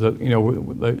verses that,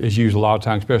 is used a lot of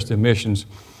times, especially in missions,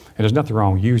 and there's nothing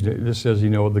wrong with using it. It says,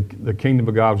 the kingdom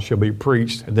of God shall be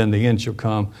preached, and then the end shall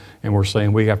come, and we're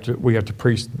saying we have to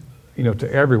preach,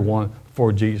 to everyone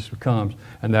before Jesus comes,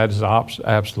 and that is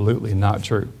absolutely not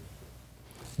true.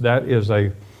 That is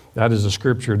a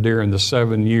scripture during the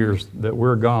 7 years that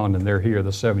we're gone and they're here,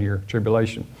 the 7-year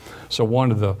tribulation. So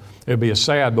it'd be a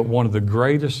sad, but one of the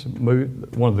greatest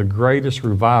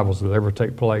revivals that ever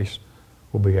take place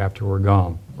will be after we're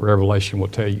gone. Revelation will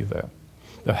tell you that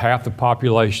half the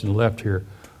population left here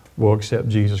will accept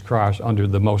Jesus Christ under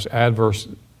the most adverse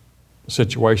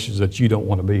situations that you don't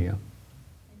want to be in.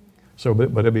 So,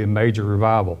 but it'll be a major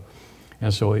revival.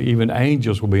 And so even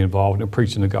angels will be involved in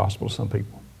preaching the gospel to some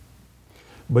people.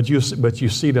 But you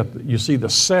see the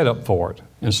setup for it.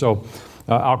 And so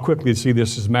I'll quickly see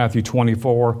this is Matthew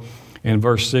 24 and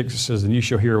verse 6. It says, and you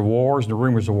shall hear wars and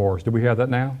rumors of wars. Do we have that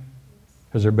now?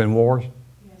 Has there been wars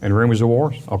and rumors of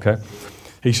wars? Okay.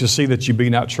 He says, see that you be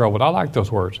not troubled. I like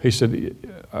those words. He said,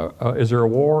 is there a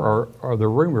war or the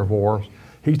rumor of wars?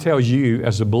 He tells you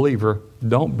as a believer,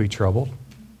 don't be troubled.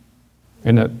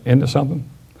 Isn't that something?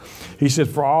 He said,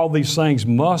 for all these things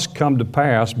must come to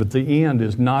pass, but the end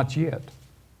is not yet.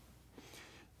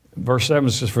 Verse 7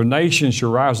 says, for nation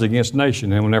shall rise against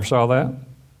nation. Anyone ever saw that?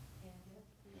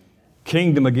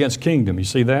 Kingdom against kingdom. You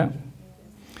see that?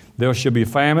 There shall be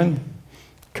famine,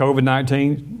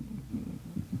 COVID-19,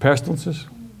 pestilences.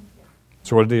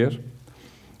 That's what it is.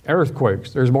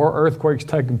 Earthquakes. There's more earthquakes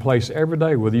taking place every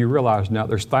day, whether you realize now.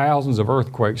 There's thousands of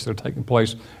earthquakes that are taking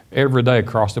place every day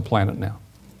across the planet now.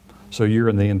 So you're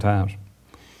in the end times.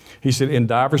 He said, in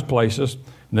divers places.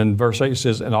 And then verse 8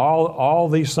 says, and all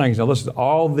these things, now listen,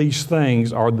 all these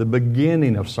things are the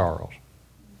beginning of sorrows.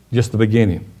 Just the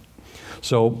beginning.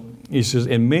 So he says,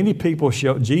 and many people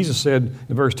shall, Jesus said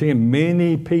in verse 10,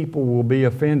 many people will be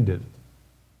offended.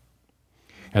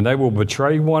 And they will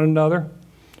betray one another,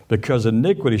 because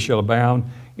iniquity shall abound,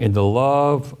 and the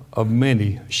love of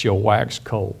many shall wax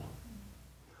cold.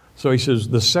 So he says,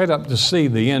 the setup to see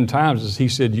the end times is, he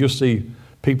said, you'll see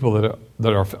people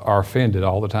that are offended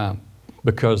all the time,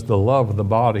 because the love of the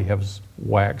body has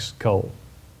waxed cold.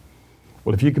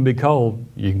 Well, if you can be cold,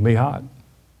 you can be hot.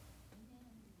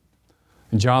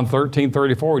 In John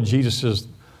 13:34, Jesus says,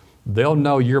 they'll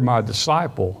know you're my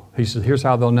disciple. He says, here's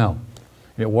how they'll know.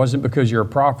 It wasn't because you're a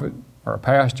prophet or a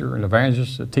pastor, an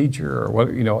evangelist, a teacher, or what,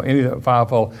 any of that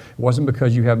fivefold. It wasn't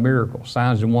because you have miracles,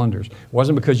 signs and wonders. It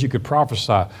wasn't because you could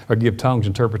prophesy or give tongues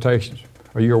interpretations,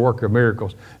 or you're a worker of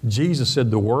miracles. Jesus said,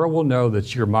 the world will know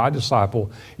that you're my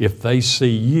disciple if they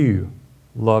see you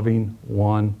loving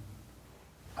one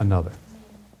another.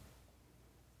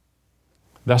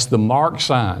 That's the mark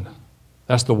sign.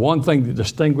 That's the one thing that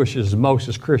distinguishes most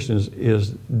as Christians is,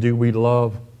 do we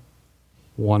love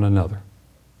one another?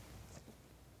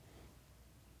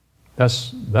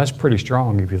 That's pretty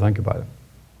strong if you think about it.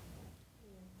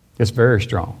 It's very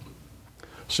strong.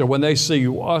 So when they see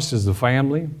us as the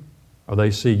family, or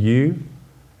they see you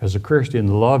as a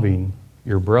Christian loving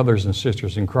your brothers and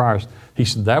sisters in Christ, he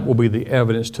said that will be the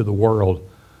evidence to the world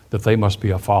that they must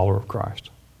be a follower of Christ.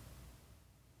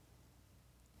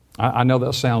 I know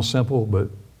that sounds simple, but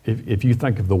if you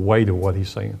think of the weight of what he's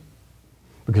saying,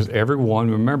 because everyone,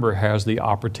 remember, has the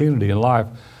opportunity in life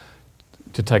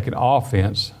to take an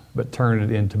offense but turn it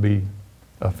into be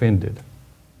offended.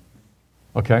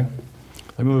 Okay?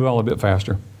 Let me move on a little bit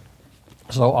faster.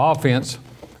 So offense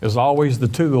is always the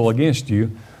tool against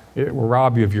you. It will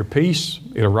rob you of your peace.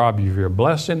 It'll rob you of your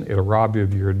blessing. It'll rob you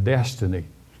of your destiny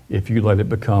if you let it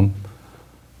cause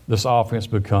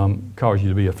you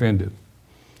to be offended.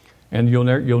 And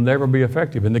you'll never be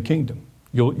effective in the kingdom.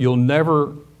 You'll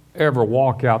never, ever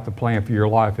walk out the plan for your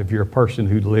life if you're a person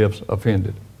who lives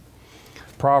offended.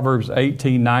 Proverbs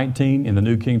 18:19 in the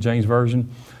New King James Version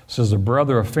says, a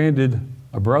brother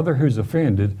who's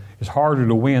offended is harder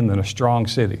to win than a strong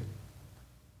city.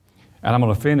 And I'm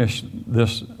going to finish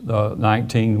this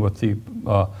 19 with the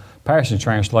Passion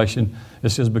Translation. It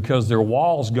says, because their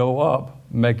walls go up,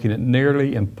 making it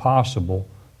nearly impossible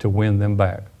to win them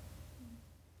back.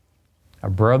 A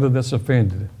brother that's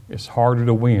offended is harder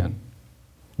to win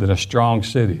than a strong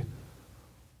city,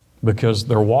 because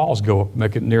their walls go up,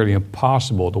 make it nearly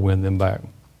impossible to win them back.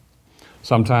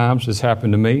 Sometimes it's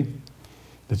happened to me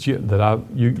that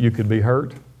you could be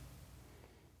hurt,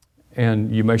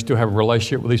 and you may still have a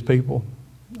relationship with these people.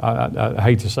 I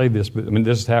hate to say this, but I mean,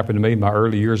 this has happened to me in my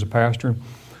early years of pastoring,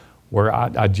 where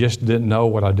I just didn't know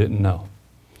what I didn't know.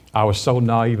 I was so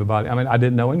naive about it. I mean, I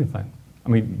didn't know anything. I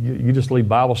mean, you just leave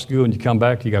Bible school and you come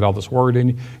back, you got all this word in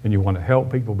you, and you want to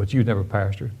help people, but you've never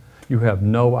pastored. You have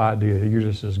no idea. You're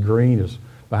just as green as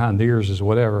behind the ears as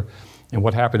whatever. And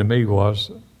what happened to me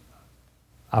was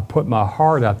I put my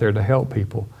heart out there to help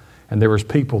people, and there was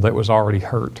people that was already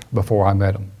hurt before I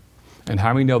met them. And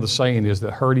how many know the saying is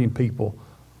that hurting people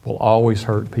will always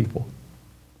hurt people?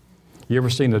 You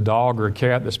ever seen a dog or a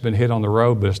cat that's been hit on the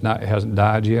road, but it hasn't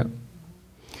died yet?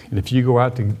 And if you go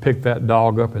out to pick that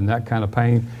dog up in that kind of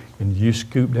pain, and you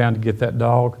scoop down to get that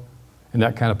dog in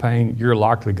that kind of pain, you're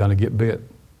likely going to get bit,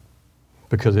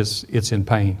 because it's in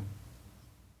pain.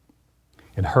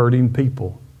 And hurting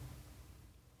people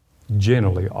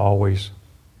generally always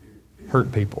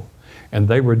hurt people. And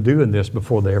they were doing this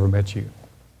before they ever met you.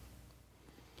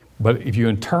 But if you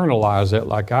internalize that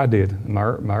like I did in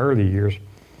my early years,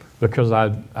 because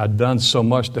I'd done so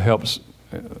much to help.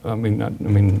 I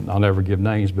mean, I'll never give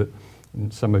names, but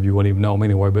some of you wouldn't even know them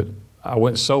anyway. But I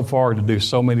went so far to do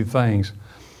so many things,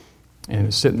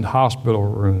 and sit in hospital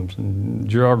rooms and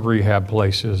drug rehab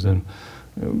places, and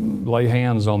lay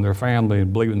hands on their family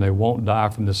and believing they won't die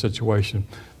from this situation.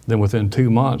 Then within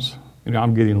 2 months,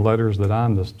 I'm getting letters that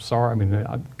I'm sorry. I mean,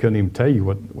 I couldn't even tell you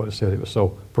what it said. It was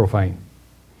so profane.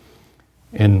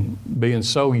 And being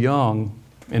so young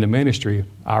in the ministry,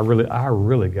 I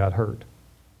really got hurt.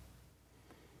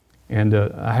 And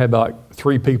I had about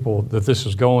 3 people that this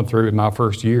was going through in my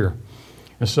first year.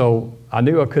 And so I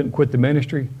knew I couldn't quit the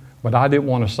ministry, but I didn't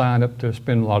want to sign up to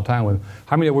spend a lot of time with them.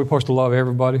 How many are we supposed to love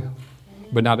everybody?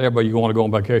 But not everybody you want to go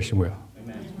on vacation with.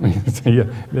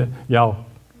 Yeah, y'all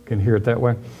can hear it that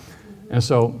way. And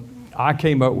so I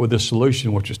came up with this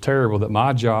solution, which was terrible, that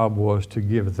my job was to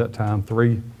give at that time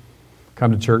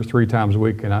come to church 3 times a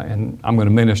week, and I'm going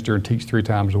to minister and teach 3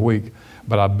 times a week.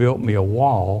 But I built me a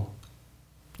wall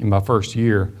in my first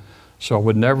year, so I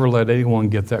would never let anyone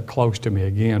get that close to me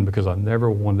again, because I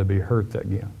never wanted to be hurt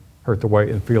the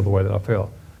way and feel the way that I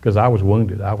felt, because I was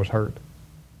wounded, I was hurt.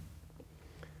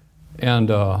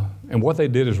 And what they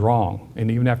did is wrong. And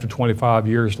even after 25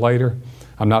 years later,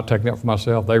 I'm not taking that for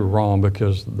myself. They were wrong,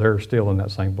 because they're still in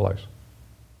that same place.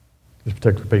 This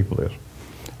particular people is.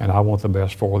 And I want the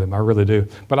best for them. I really do.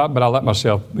 But I let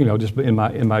myself, just in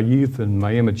my youth and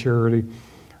my immaturity,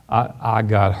 I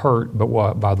got hurt,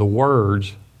 but by the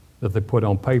words that they put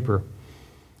on paper,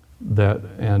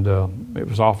 it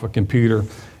was off a computer,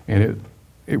 and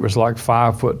it was like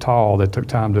 5 foot tall. They took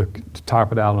time to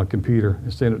type it out on a computer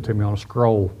and send it to me on a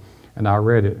scroll, and I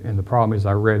read it. And the problem is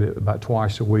I read it about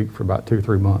twice a week for about 2 or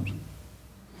 3 months,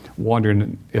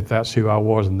 wondering if that's who I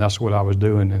was and that's what I was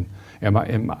doing, and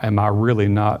am I really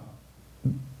not,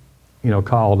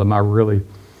 called? Am I really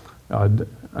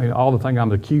all the thing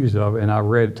I'm accused of? And I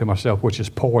read it to myself, which is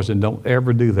poison. Don't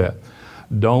ever do that.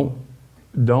 Don't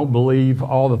believe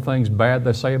all the things bad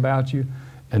they say about you,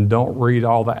 and don't read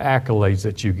all the accolades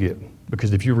that you get.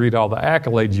 Because if you read all the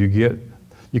accolades you get,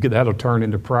 that'll turn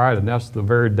into pride, and that's the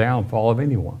very downfall of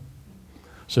anyone.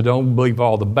 So don't believe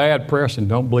all the bad press, and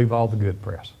don't believe all the good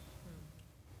press.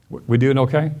 We doing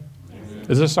okay?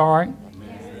 Is this all right?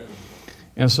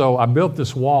 And so I built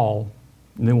this wall,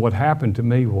 and then what happened to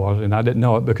me was, and I didn't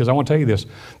know it, because I want to tell you this,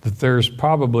 that there's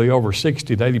probably over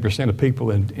 60 to 80% of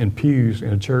people in pews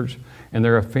in a church, and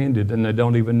they're offended, and they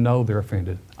don't even know they're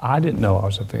offended. I didn't know I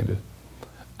was offended.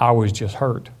 I was just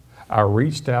hurt. I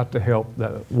reached out to help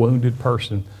that wounded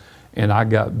person, and I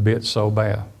got bit so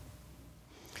bad.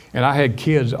 And I had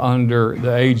kids under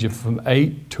the age of from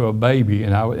 8 to a baby,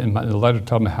 and the letter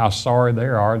told me how sorry they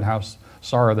are and how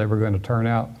sorry they were going to turn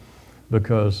out,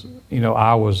 because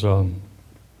I was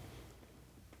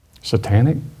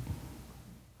satanic.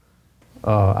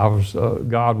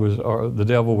 The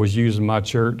devil was using my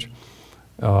church.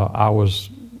 I was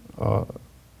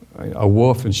a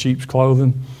wolf in sheep's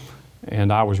clothing,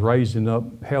 and I was raising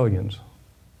up hellions,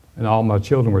 and all my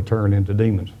children were turned into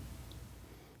demons.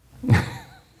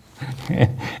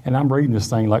 And I'm reading this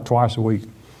thing like twice a week,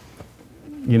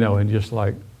 and just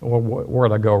like, where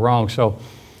did I go wrong? So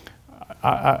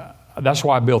that's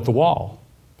why I built the wall.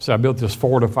 So I built this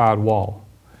fortified wall.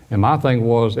 And my thing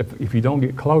was, if you don't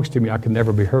get close to me, I can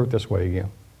never be hurt this way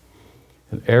again.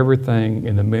 And everything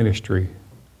in the ministry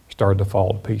started to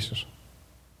fall to pieces.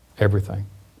 Everything.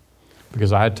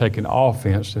 because I had taken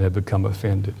offense and had become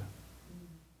offended.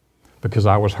 Because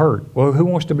I was hurt. Well, who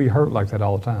wants to be hurt like that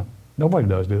all the time? Nobody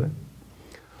does, do they?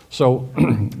 So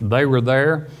they were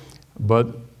there, but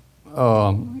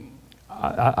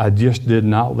I just did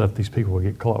not let these people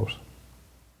get close.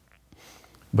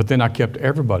 But then I kept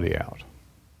everybody out.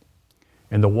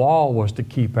 And the wall was to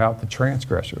keep out the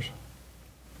transgressors.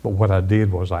 But what I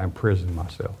did was I imprisoned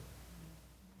myself.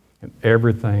 And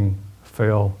everything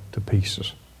fell to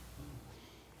pieces.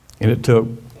 And it took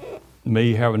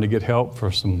me having to get help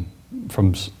from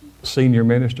senior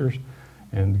ministers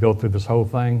and go through this whole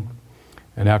thing.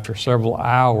 And after several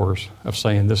hours of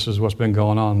saying, this is what's been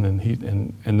going on,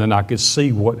 and then I could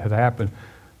see what had happened,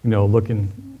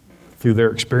 looking through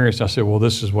their experience. I said, well,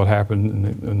 this is what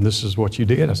happened, and this is what you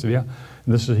did. I said, yeah.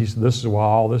 And he said, this is why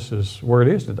all this is where it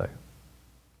is today.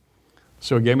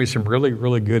 So he gave me some really,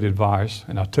 really good advice,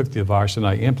 and I took the advice and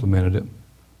I implemented it.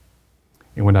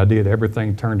 And when I did,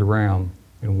 everything turned around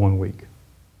in 1 week.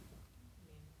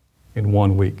 In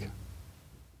 1 week.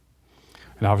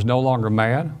 And I was no longer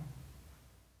mad.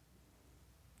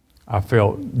 I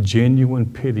felt genuine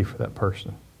pity for that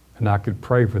person, and I could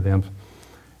pray for them.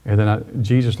 And then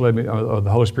Jesus led me, the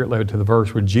Holy Spirit led me to the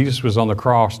verse where Jesus was on the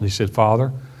cross, and he said,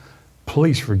 Father,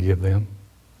 please forgive them.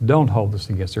 Don't hold this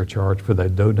against their charge, for they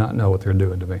do not know what they're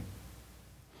doing to me.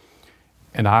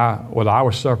 And what I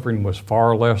was suffering was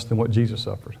far less than what Jesus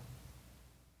suffered.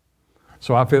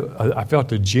 So I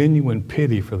felt a genuine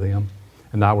pity for them,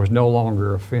 and I was no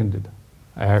longer offended.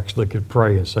 I actually could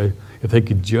pray and say, if they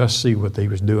could just see what he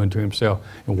was doing to himself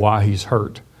and why he's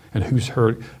hurt, and who's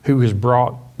hurt, who has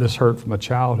brought this hurt from a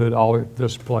childhood all to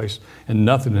this place, and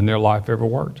nothing in their life ever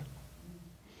worked.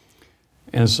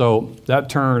 And so that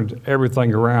turned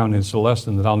everything around, and it's a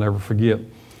lesson that I'll never forget.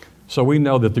 So we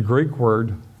know that the Greek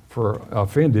word for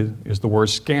offended is the word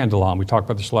scandalon. We talked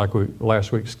about this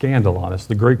last week, scandalon. It's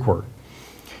the Greek word.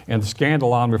 And the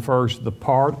scandalon refers to the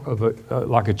part of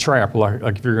like a trap,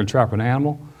 like if you're going to trap an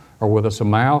animal, or whether it's a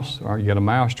mouse, or you got a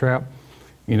mouse trap,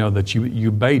 that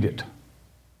you bait it,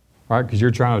 right? Because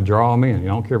you're trying to draw them in. You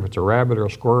don't care if it's a rabbit or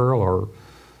a squirrel or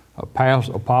a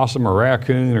possum or a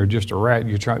raccoon or just a rat.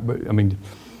 You try, but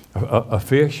a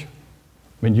fish.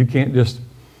 You can't just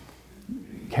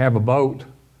have a boat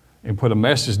and put a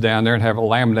message down there and have it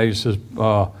laminated that says,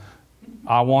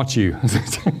 I want you.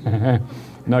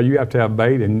 No, you have to have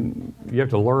bait, and you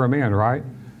have to lure them in, right?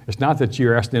 It's not that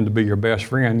you're asking them to be your best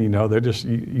friend. They're just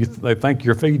they think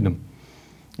you're feeding them,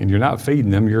 and you're not feeding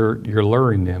them. You're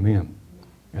luring them in,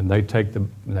 and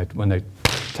when they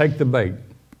take the bait,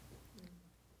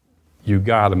 you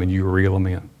got them and you reel them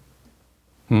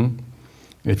in.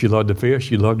 If you love to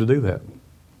fish, you love to do that.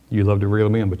 You love to reel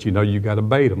them in, but you got to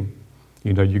bait them.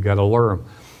 You got to lure them.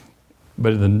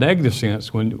 But in the negative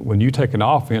sense, when you take an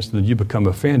offense and then you become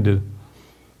offended,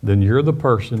 then you're the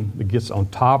person that gets on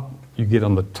top. You get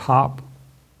on the top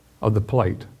of the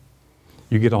plate.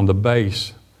 You get on the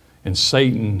base, and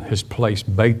Satan has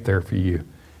placed bait there for you.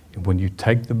 And when you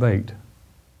take the bait,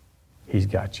 he's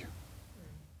got you.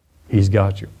 He's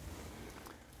got you.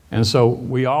 And so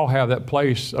we all have that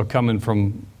place of coming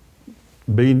from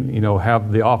being,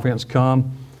 have the offense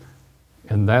come,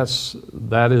 and that's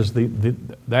the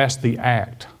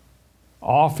act.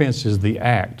 Offense is the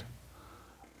act.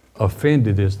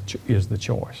 Offended is the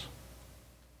choice.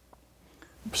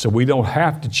 So we don't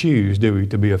have to choose, do we,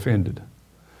 to be offended.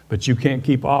 But you can't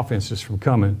keep offenses from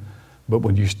coming. But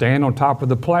when you stand on top of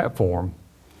the platform,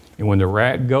 and when the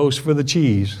rat goes for the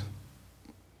cheese,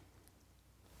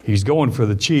 he's going for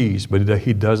the cheese, but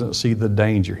he doesn't see the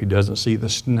danger. He doesn't see the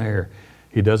snare.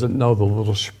 He doesn't know the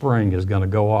little spring is going to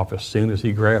go off as soon as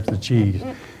he grabs the cheese.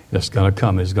 It's going to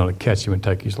come and it's going to catch him and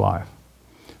take his life.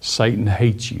 Satan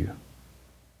hates you.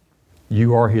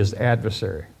 You are his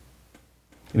adversary.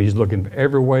 And he's looking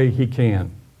every way he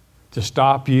can to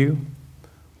stop you,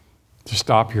 to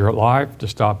stop your life, to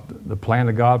stop the plan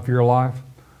of God for your life,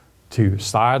 to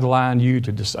sideline you,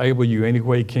 to disable you any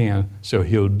way he can. So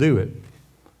he'll do it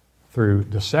through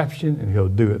deception, and he'll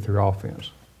do it through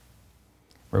offense.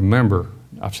 Remember,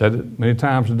 I've said it many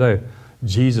times today,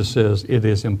 Jesus says it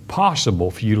is impossible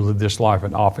for you to live this life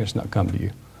and offense not come to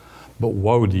you. But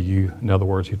woe to you, in other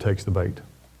words, who takes the bait.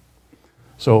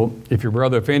 So if your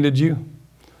brother offended you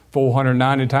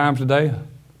 490 times a day,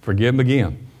 forgive him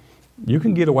again. You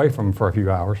can get away from him for a few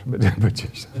hours, but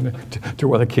just to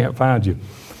where they can't find you.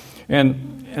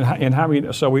 And how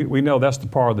many? So we know that's the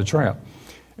part of the trap.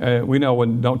 We know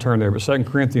don't turn there, but 2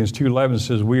 Corinthians 2:11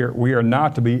 says we are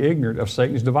not to be ignorant of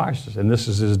Satan's devices, and this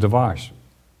is his device.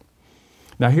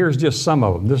 Now here's just some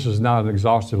of them. This is not an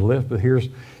exhaustive list, but here's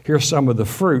some of the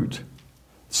fruit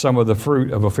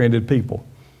of offended people.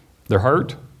 They're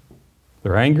hurt.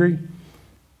 They're angry.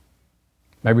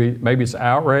 Maybe it's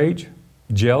outrage,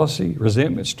 jealousy,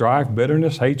 resentment, strife,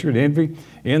 bitterness, hatred, envy,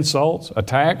 insults,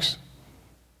 attacks,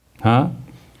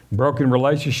 broken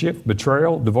relationship,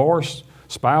 betrayal, divorce,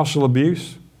 spousal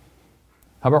abuse.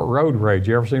 How about road rage?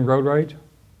 You ever seen road rage?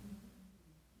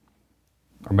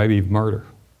 Or maybe even murder.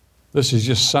 This is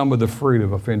just some of the fruit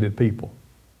of offended people.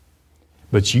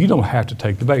 But you don't have to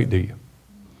take the bait, do you?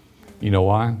 You know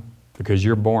why? Because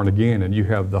you're born again and you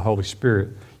have the Holy Spirit.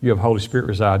 You have Holy Spirit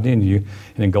residing in you.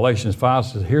 And in Galatians 5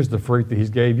 says, here's the fruit that He's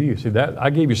gave you. See, that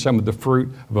I gave you some of the fruit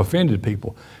of offended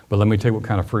people, but let me tell you what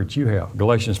kind of fruit you have.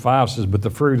 Galatians 5 says, but the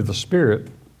fruit of the Spirit,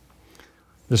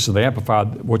 this is the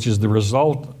Amplified, which is the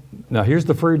result. Now here's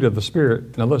the fruit of the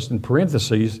Spirit. Now listen, in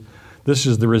parentheses, this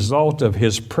is the result of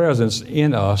His presence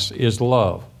in us is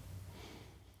love.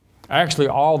 Actually,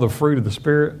 all the fruit of the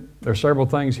Spirit, there are several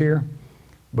things here,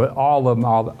 but all of them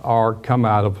are come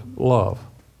out of love.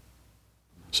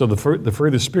 So the fruit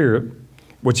of the Spirit,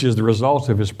 which is the result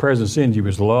of His presence in you,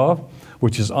 is love,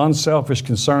 which is unselfish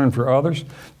concern for others,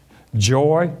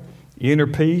 joy, inner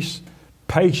peace,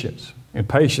 patience. And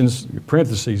patience,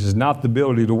 parentheses, is not the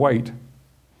ability to wait,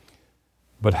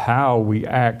 but how we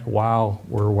act while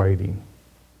we're waiting.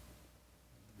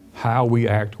 How we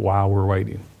act while we're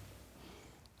waiting.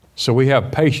 So we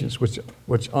have patience, which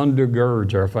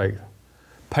undergirds our faith.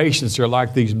 Patience are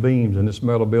like these beams in this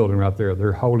metal building right there.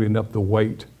 They're holding up the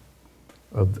weight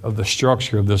of the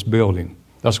structure of this building.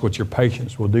 That's what your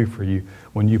patience will do for you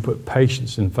when you put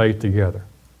patience and faith together.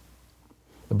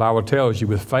 The Bible tells you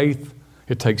with faith,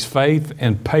 it takes faith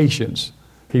and patience,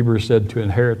 Hebrews said, to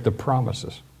inherit the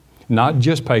promises. Not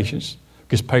just patience,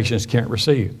 because patience can't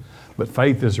receive, but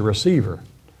faith is a receiver.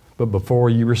 But before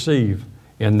you receive,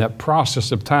 in that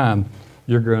process of time,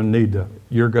 you're going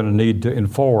to need to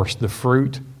enforce the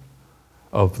fruit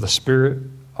of the Spirit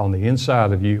on the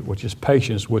inside of you, which is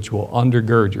patience, which will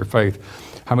undergird your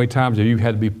faith. How many times have you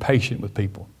had to be patient with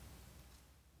people?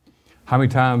 How many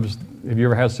times have you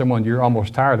ever had someone you're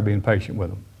almost tired of being patient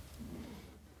with them?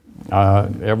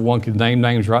 Everyone can name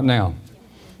names right now.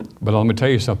 But let me tell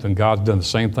you something, God's done the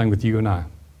same thing with you and I.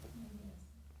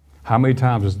 How many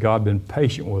times has God been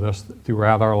patient with us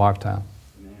throughout our lifetime?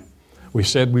 We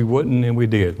said we wouldn't, and we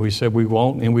did. We said we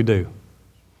won't, and we do.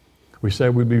 We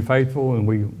said we'd be faithful, and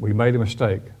we made a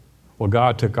mistake. Well,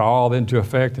 God took all that into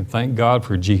effect, and thank God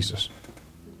for Jesus.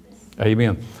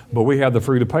 Amen. But we have the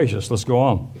fruit of patience. Let's go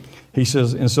on. He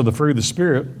says, and so the fruit of the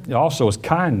Spirit also is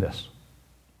kindness.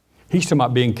 He's talking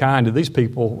about being kind to these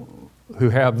people who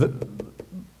have the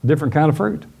different kind of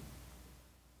fruit.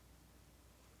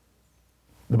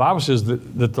 The Bible says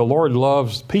that the Lord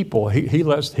loves people. He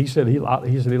said he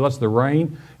lets the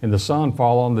rain and the sun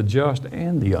fall on the just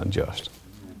and the unjust.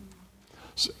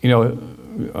 So,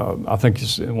 I think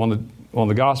it's in one of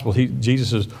the Gospels, Jesus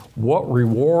says, what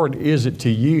reward is it to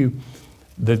you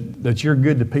that you're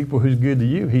good to people who's good to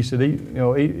you? He said,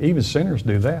 even sinners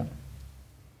do that.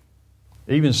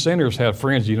 Even sinners have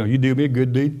friends, you do me a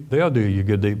good deed, they'll do you a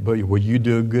good deed. But will you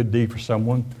do a good deed for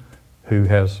someone who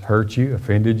has hurt you,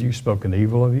 offended you, spoken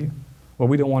evil of you? Well,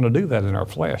 we don't want to do that in our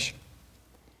flesh,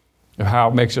 of how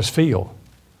it makes us feel.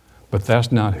 But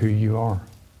that's not who you are.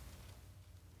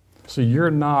 So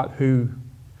you're not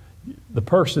the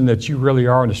person that you really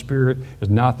are in the Spirit is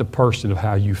not the person of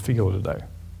how you feel today.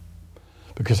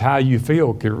 Because how you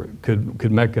feel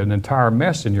could make an entire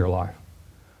mess in your life.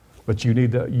 But you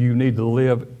need to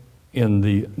live in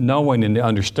the knowing and the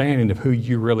understanding of who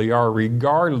you really are,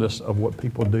 regardless of what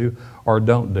people do or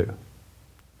don't do.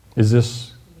 Is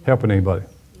this helping anybody?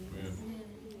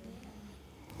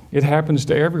 It happens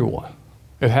to everyone.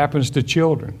 It happens to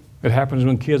children. It happens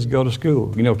when kids go to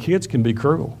school. Kids can be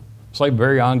cruel. Say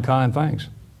very unkind things.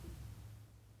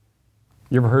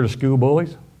 You ever heard of school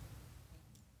bullies?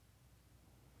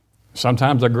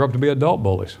 Sometimes they grow up to be adult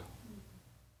bullies.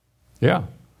 Yeah.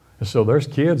 And so there's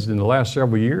kids in the last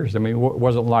several years. It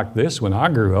wasn't like this when I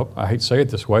grew up. I hate to say it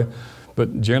this way,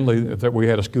 but generally, if we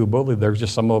had a school bully, there's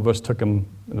just some of us took him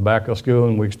in the back of school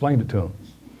and we explained it to him.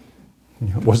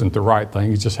 It wasn't the right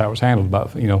thing. It's just how it was handled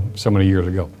about, so many years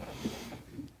ago.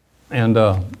 And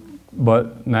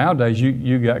but nowadays,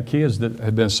 you got kids that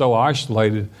have been so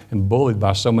isolated and bullied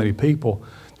by so many people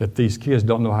that these kids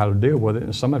don't know how to deal with it,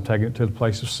 and some have taken it to the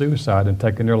place of suicide and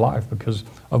taken their life because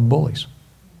of bullies.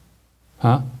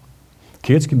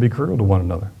 Kids can be cruel to one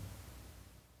another.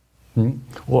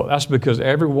 Well, that's because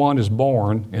everyone is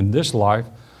born in this life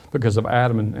because of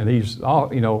Adam and Eve's,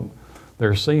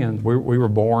 their sin. We were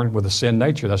born with a sin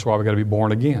nature. That's why we got to be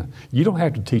born again. You don't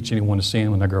have to teach anyone to sin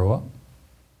when they grow up.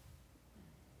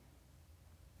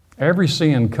 Every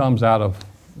sin comes out of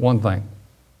one thing,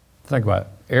 Think about it.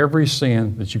 Every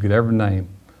sin that you could ever name,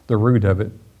 the root of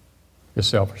it is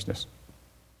selfishness.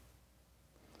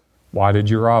 Why did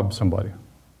you rob somebody?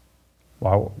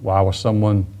 Why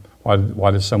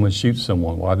did someone shoot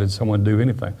someone? Why did someone do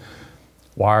anything?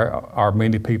 Why are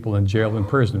many people in jail and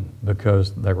prison?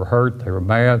 Because they were hurt, they were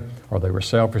mad, or they were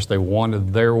selfish. They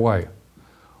wanted their way.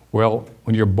 Well,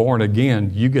 when you're born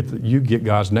again, you get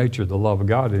God's nature, the love of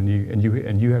God in you,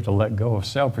 and you have to let go of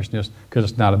selfishness because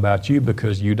it's not about you,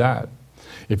 because you died.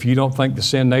 If you don't think the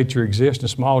sin nature exists in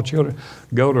small children,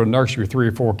 go to a nursery with 3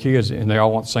 or 4 kids and they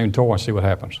all want the same toy and see what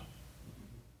happens.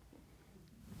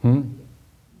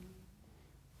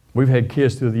 We've had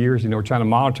kids through the years, we're trying to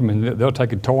monitor them, and they'll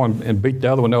take a toy and beat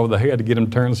the other one over the head to get them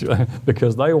to turn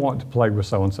because they want to play with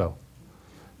so-and-so.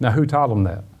 Now, who taught them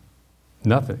that?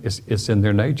 Nothing. It's in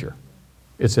their nature.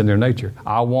 It's in their nature.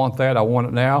 I want that. I want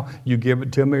it now. You give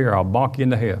it to me or I'll bonk you in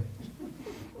the head.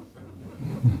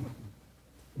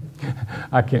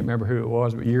 I can't remember who it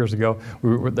was, but years ago,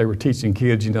 they were teaching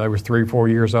kids, they were 3 or 4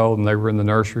 years old, and they were in the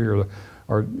nursery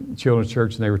or children's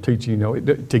church, and they were teaching,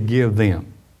 to give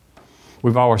them.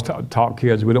 We've always taught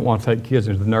kids, we don't want to take kids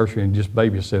into the nursery and just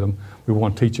babysit them. We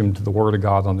want to teach them to the Word of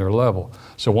God on their level.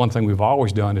 So one thing we've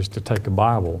always done is to take a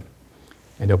Bible,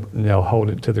 and they'll hold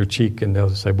it to their cheek, and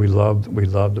they'll say, we love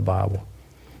the Bible.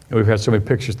 And we've had so many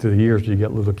pictures through the years, you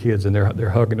get little kids, and they're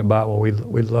hugging the Bible. We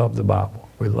love the Bible.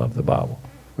 We love the Bible.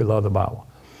 We love the Bible.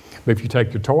 But if you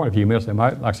take your toy, if you miss, they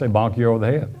might, like I say, bonk you over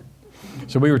the head.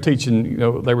 So we were teaching,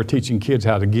 they were teaching kids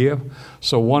how to give.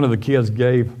 So one of the kids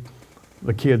gave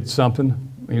the kid something,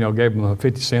 gave them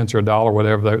 50 cents or a dollar,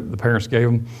 whatever the parents gave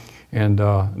them. And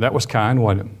that was kind,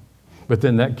 wasn't it? But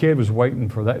then that kid was waiting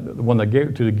for that, when they gave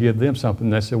it to give them something.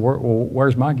 They said,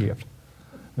 where's my gift?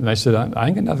 And they said, I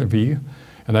ain't got nothing for you.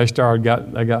 And they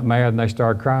got mad and they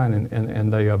started crying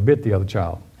and they bit the other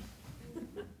child.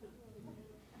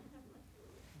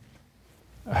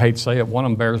 I hate to say it, one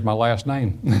of them bears my last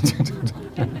name.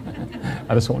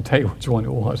 I just won't tell you which one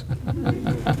it was.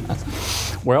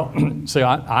 Well, see,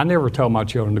 I never tell my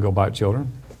children to go bite children.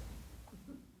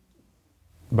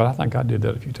 But I think I did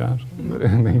that a few times.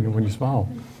 When you're small.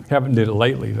 Haven't did it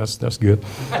lately. That's good.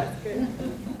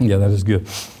 Yeah, that is good.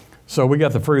 So we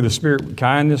got the fruit of the Spirit: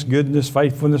 kindness, goodness,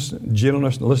 faithfulness,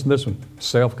 gentleness. Now listen to this one: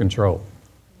 self-control.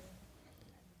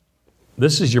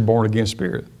 This is your born again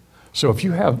spirit. So if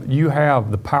you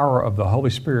have the power of the Holy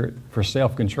Spirit for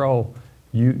self-control,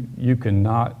 you can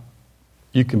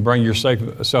bring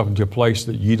yourself into a place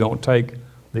that you don't take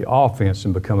the offense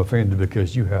and become offended,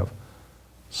 because you have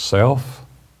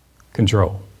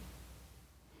self-control.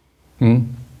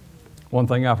 One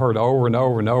thing I've heard over and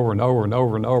over and over and over and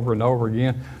over and over and over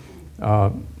again,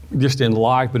 just in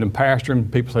life, but in pastoring,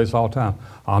 people say this all the time: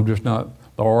 I'm just not,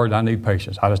 Lord, I need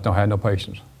patience. I just don't have no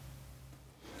patience.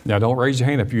 Now, don't raise your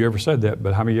hand if you ever said that,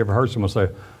 but how many of you ever heard someone say,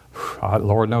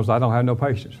 Lord knows I don't have no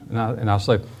patience? And I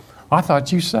say, I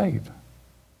thought you saved.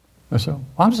 I said,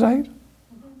 I'm saved.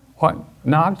 What?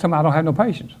 No, I'm talking about I don't have no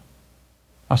patience.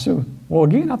 I said, well,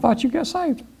 again, I thought you got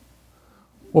saved.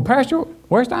 Well, Pastor,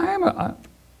 where's I am?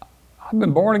 I've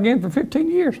been born again for 15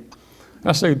 years.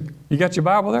 I said, you got your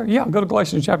Bible there? Yeah, go to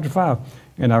Galatians chapter 5.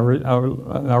 And I read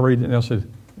it, and I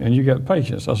said, and you got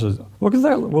patience. I said, look at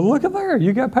that. Well, look at there.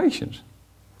 You got patience.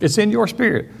 It's in your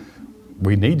spirit.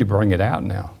 We need to bring it out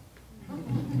now.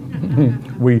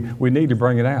 we need to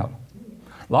bring it out.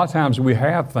 A lot of times we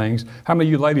have things. How many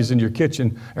of you ladies in your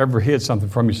kitchen ever hid something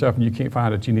from yourself and you can't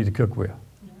find it you need to cook with?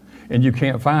 And you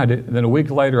can't find it, and then a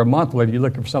week later, a month later, you're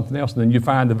looking for something else, and then you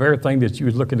find the very thing that you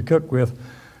was looking to cook with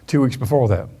 2 weeks before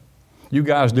that. You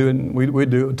guys do it, and we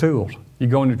do it with tools. You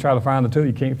go in to try to find the tool,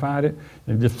 you can't find it,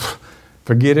 and just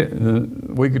forget it, and then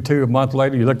a week or two, a month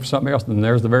later, you look for something else, and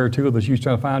there's the very tool that you was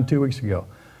trying to find 2 weeks ago.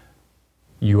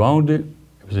 You owned it,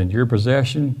 it was in your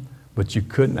possession, but you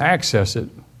couldn't access it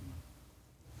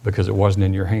because it wasn't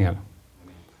in your hand.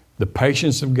 The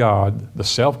patience of God, the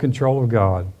self-control of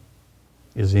God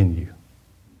is in you.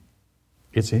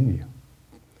 It's in you.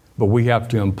 But we have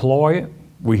to employ it.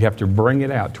 We have to bring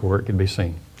it out to where it can be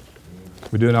seen.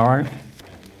 We doing all right?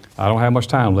 I don't have much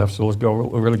time left, so let's go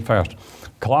really fast.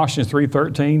 Colossians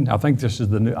 3:13. I think this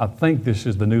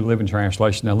is the New Living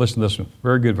Translation. Now listen to this one.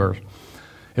 Very good verse.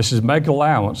 It says, "Make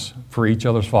allowance for each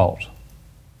other's faults."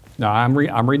 Now I'm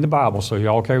reading the Bible, so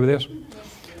y'all okay with this?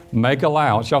 Make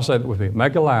allowance. Y'all say it with me.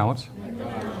 Make allowance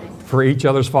for each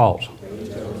other's faults.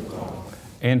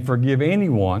 And forgive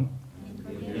anyone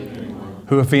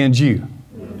who offends you.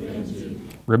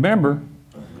 Remember,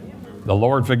 the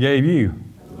Lord forgave you,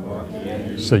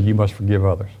 so you must forgive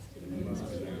others.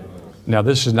 Now,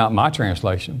 this is not my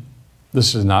translation.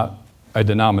 This is not a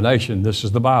denomination. This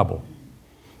is the Bible.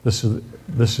 This is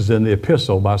this is in the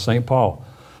epistle by St. Paul.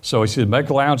 So he said, make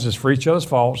allowances for each other's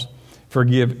faults.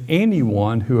 Forgive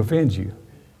anyone who offends you.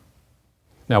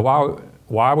 Now,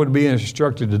 why would we be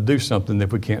instructed to do something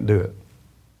if we can't do it?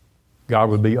 God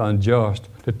would be unjust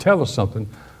to tell us something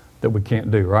that we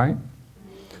can't do, right?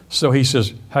 So he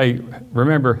says, hey,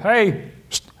 remember, hey,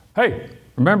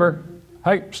 remember,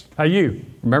 hey, you.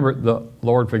 Remember, the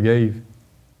Lord forgave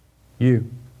you.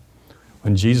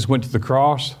 When Jesus went to the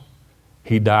cross,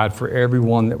 he died for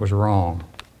everyone that was wrong,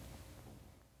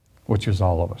 which was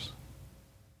all of us.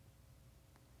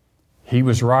 He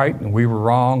was right and we were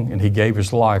wrong, and he gave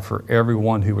his life for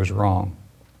everyone who was wrong.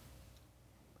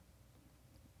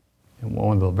 And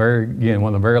one of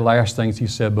the very last things he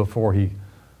said before he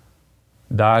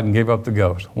died and gave up the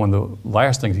ghost, one of the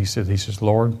last things he says,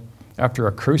 Lord, after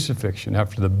a crucifixion,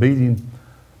 after the beating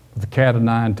of the cat of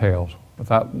nine tails,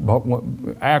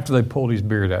 after they pulled his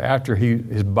beard out, after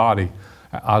his body,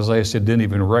 Isaiah said, didn't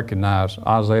even recognize.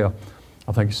 Isaiah,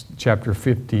 I think it's chapter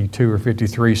 52 or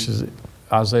 53,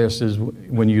 Isaiah says,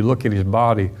 when you look at his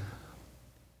body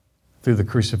through the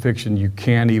crucifixion, you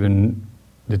can't even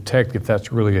detect if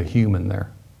that's really a human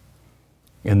there.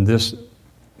 In this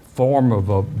form of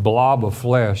a blob of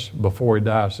flesh before he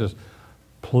dies, says,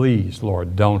 please,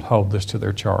 Lord, don't hold this to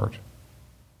their charge.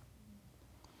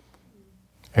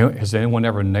 Has anyone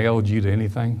ever nailed you to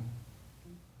anything?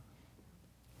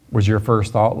 Was your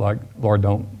first thought like, Lord,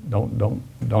 don't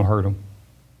hurt them?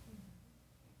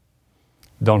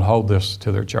 Don't hold this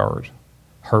to their charge.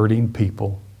 Hurting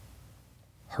people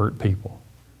hurt people.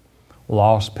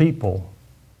 Lost people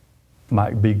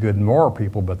might be good moral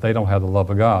people, but they don't have the love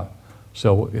of God.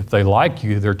 So if they like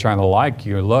you, they're trying to like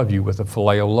you and love you with a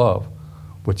phileo love,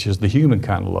 which is the human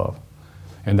kind of love.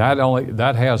 And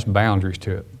that has boundaries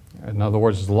to it. In other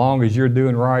words, as long as you're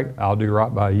doing right, I'll do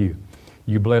right by you.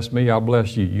 You bless me, I'll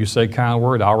bless you. You say kind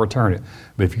word, I'll return it.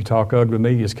 But if you talk ugly to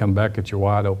me, it's come back at you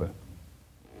wide open.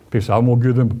 People say, I'm going to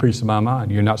give them a piece of my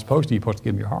mind. You're not supposed to. You're supposed to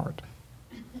give them your heart.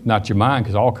 Not your mind,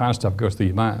 because all kinds of stuff goes through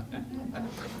your mind.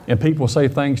 And people say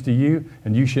things to you,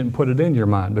 and you shouldn't put it in your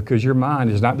mind, because your mind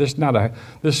is not, this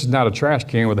is not a trash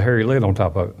can with a hairy lid on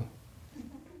top of it.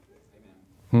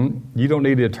 You don't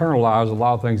need to internalize a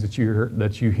lot of things that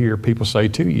you hear people say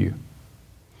to you.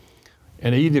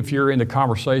 And even if you're in a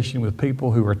conversation with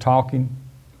people who are talking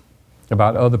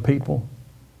about other people,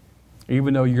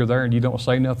 even though you're there and you don't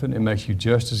say nothing, it makes you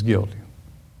just as guilty.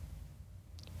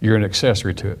 You're an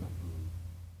accessory to it.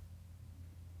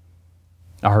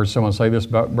 I heard someone say this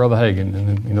about Brother Hagin,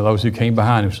 and those who came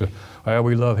behind him said, well,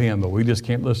 we love him, but we just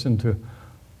can't listen to,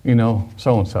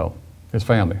 so-and-so, his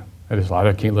family. They just like,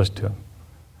 I can't listen to him.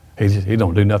 He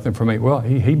don't do nothing for me. Well,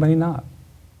 he may not.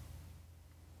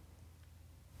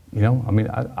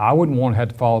 I wouldn't want to have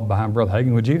to follow behind Brother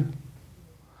Hagin, would you?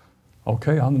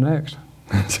 Okay, I'm the next.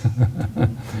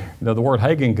 The word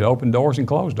Hagin could open doors and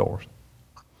close doors.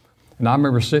 And I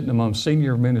remember sitting among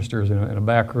senior ministers in a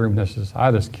back room, and I says,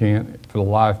 I just can't for the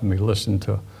life of me listen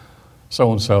to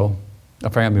so-and-so, a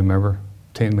family member,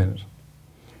 10 minutes.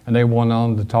 And they went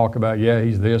on to talk about,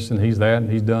 he's this and he's that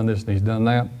and he's done this and he's done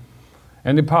that.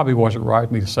 And it probably wasn't right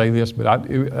for me to say this, but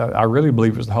I really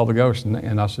believe it was the Holy Ghost.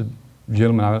 And I said,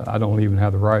 gentlemen, I don't even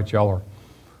have the right. Y'all are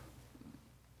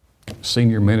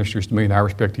senior ministers to me, and I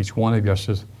respect each one of you. I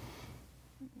says,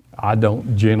 I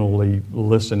don't generally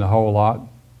listen a whole lot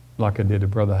like I did to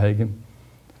Brother Hagin,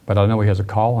 but I know he has a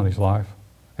call on his life,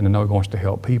 and I know he wants to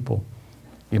help people.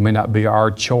 It may not be our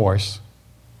choice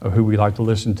of who we like to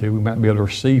listen to. We might be able to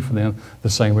receive from them the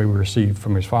same way we received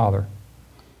from his father.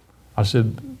 I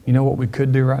said, you know what we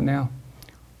could do right now?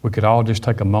 We could all just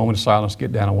take a moment of silence,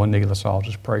 get down on one knee, let's all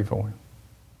just pray for him.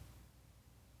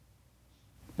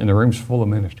 And the room's full of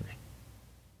ministers.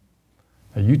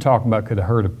 Now, you talking about could have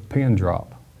heard a pin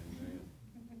drop.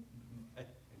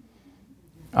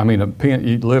 I mean, a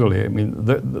pin, literally,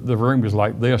 the room was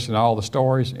like this and all the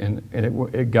stories, and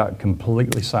it got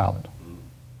completely silent.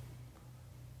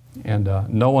 And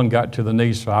no one got to the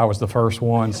knees, so I was the first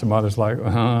one. Some others like,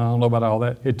 I don't know about all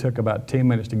that. It took about 10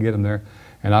 minutes to get them there,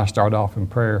 and I started off in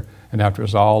prayer, and after it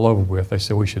was all over with, they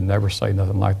said we should never say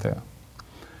nothing like that.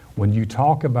 When you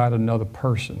talk about another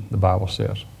person, the Bible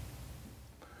says,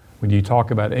 when you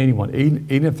talk about anyone,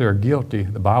 even if they're guilty,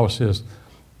 the Bible says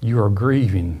you are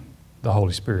grieving the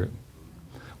Holy Spirit.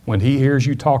 When he hears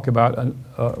you talk about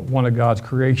one of God's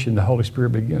creation, the Holy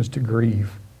Spirit begins to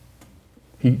grieve.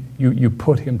 You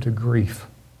put him to grief.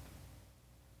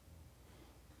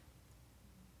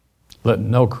 Let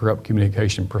no corrupt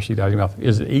communication proceed out of your mouth.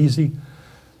 Is it easy?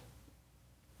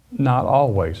 Not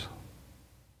always.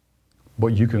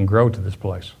 But you can grow to this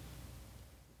place.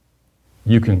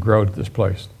 You can grow to this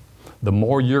place. The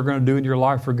more you're going to do in your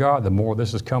life for God, the more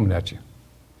this is coming at you.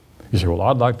 You say, well,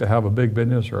 I'd like to have a big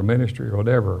business or a ministry or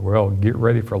whatever. Well, get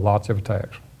ready for lots of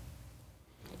attacks.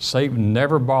 Satan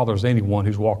never bothers anyone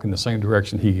who's walking the same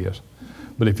direction he is.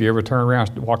 But if you ever turn around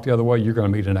and walk the other way, you're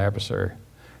going to meet an adversary,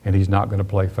 and he's not going to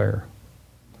play fair.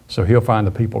 So he'll find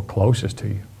the people closest to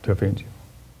you to offend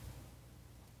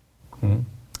you.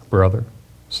 Brother,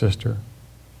 sister,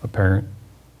 a parent,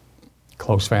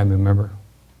 close family member.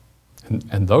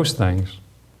 And those things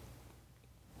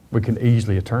we can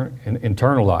easily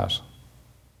internalize.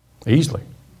 Easily.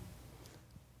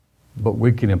 But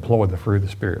we can employ the fruit of the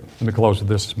Spirit. Let me close with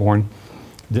this morning.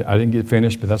 I didn't get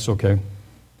finished, but that's okay.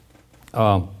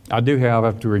 I do have,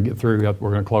 after we get through,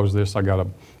 we're going to close this. I got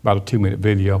about a 2-minute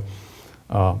video.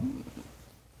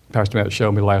 Pastor Matt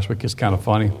showed me last week. It's kind of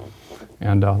funny.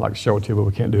 And I'd like to show it to you, but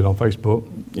we can't do it on Facebook.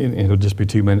 And it'll just be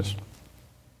 2 minutes.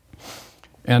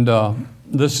 And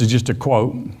this is just a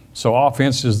quote. So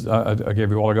offense is, I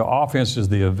gave you a while ago, offense is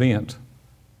the event,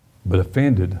 but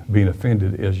being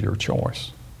offended is your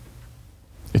choice.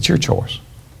 It's your choice.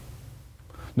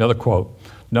 Another quote.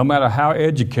 No matter how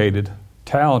educated,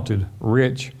 talented,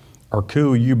 rich, or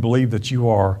cool you believe that you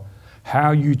are,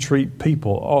 how you treat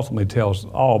people ultimately tells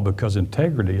all, because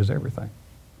integrity is everything.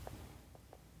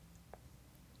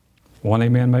 One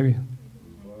amen, maybe?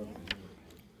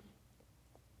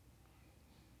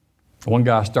 One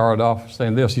guy started off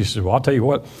saying this. He said, well, I'll tell you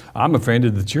what, I'm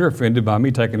offended that you're offended by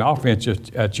me taking offense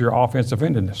at your offense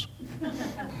offendedness.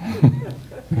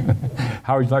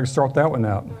 How would you like to start that one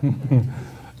out?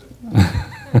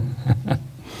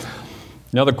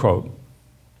 Another quote.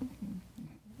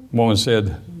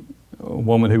 A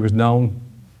woman who was known,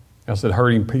 I said,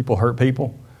 hurting people hurt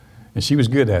people, and she was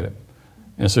good at it.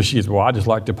 And so she said, well, I just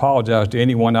like to apologize to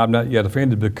anyone I've not yet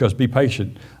offended, because be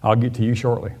patient, I'll get to you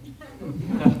shortly.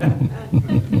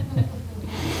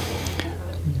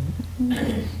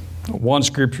 One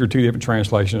scripture, 2 different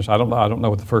translations. I don't know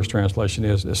what the first translation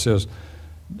is. It says,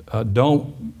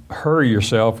 don't hurry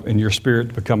yourself in your spirit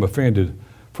to become offended,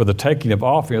 for the taking of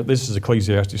offense. This is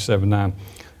Ecclesiastes 7:9.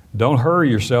 Don't hurry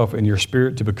yourself in your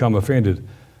spirit to become offended,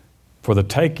 for the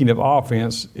taking of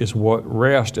offense is what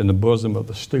rests in the bosom of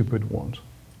the stupid ones.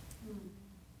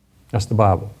 That's the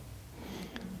Bible.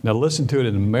 Now listen to it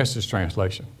in the Message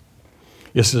translation.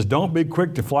 It says, don't be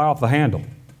quick to fly off the handle.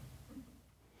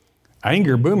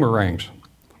 Anger boomerangs.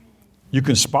 You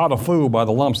can spot a fool by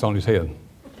the lumps on his head.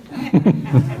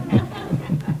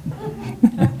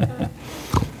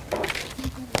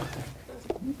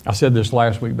 I said this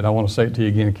last week, but I want to say it to you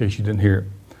again in case you didn't hear it.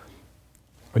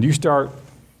 When you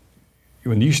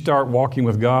start walking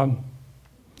with God,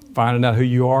 finding out who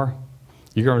you are,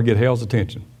 you're going to get hell's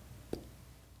attention.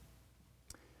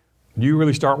 When you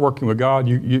really start working with God,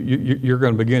 you're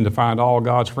going to begin to find all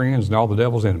God's friends and all the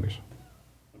devil's enemies.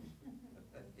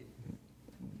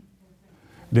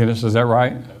 Dennis, is that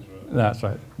right? That's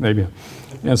right. Maybe.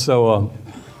 And so,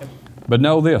 but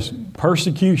know this,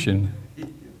 persecution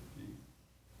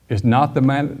is not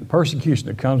the persecution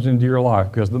that comes into your life.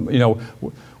 Because,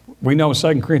 we know in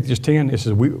 2 Corinthians 10, it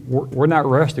says we're not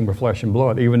wrestling with flesh and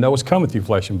blood, even though it's coming through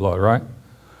flesh and blood, right?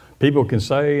 People can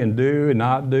say and do and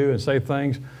not do and say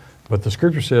things, but the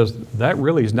scripture says that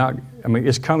really is not,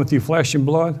 it's coming through flesh and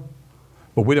blood,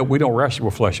 but we don't wrestle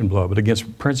with flesh and blood, but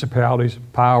against principalities,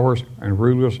 powers, and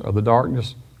rulers of the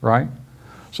darkness, right?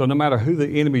 So no matter who the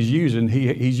enemy's using,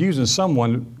 he's using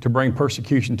someone to bring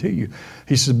persecution to you.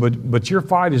 He says, but your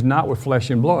fight is not with flesh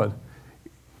and blood.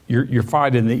 You're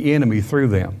fighting the enemy through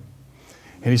them.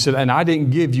 And he said, and I didn't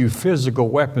give you physical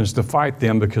weapons to fight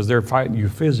them because they're fighting you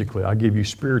physically. I give you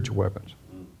spiritual weapons.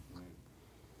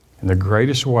 And the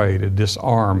greatest way to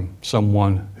disarm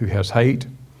someone who has hate,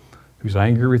 who's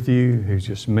angry with you, who's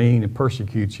just mean and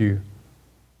persecutes you,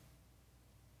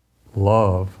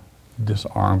 love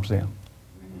disarms them.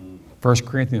 1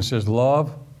 Corinthians says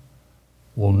love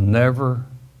will never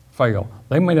fail.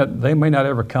 They may not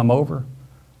ever come over,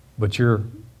 but I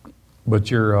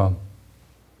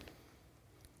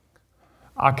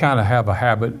kind of have a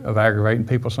habit of aggravating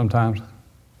people sometimes.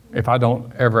 If I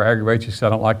don't ever aggravate you, because I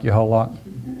don't like you a whole lot.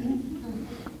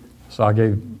 So I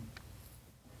gave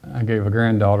a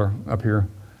granddaughter up here.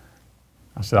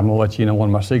 I said, I'm going to let you know one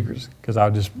of my secrets, because I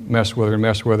would just mess with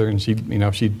her, and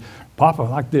she'd Papa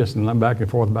like this, and I'm back and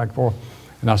forth.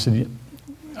 And I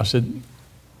said,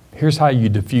 here's how you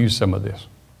diffuse some of this.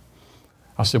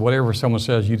 I said, whatever someone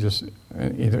says, you just,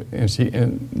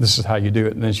 and this is how you do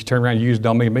it. And then she turned around and used it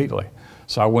on me immediately.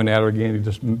 So I went at her again,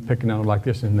 just picking on her like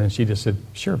this, and then she just said,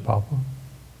 sure, Papa.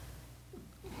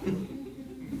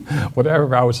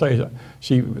 Whatever I would say,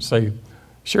 she would say,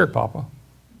 sure, Papa.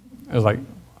 I was like,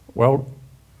 well,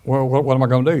 well, what am I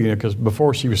going to do? Because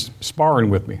before she was sparring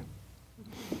with me.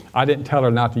 I didn't tell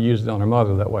her not to use it on her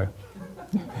mother that way.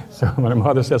 So when her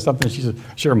mother said something, she said,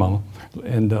 sure, Mama.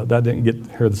 And that didn't get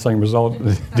her the same result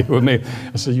as it did with me.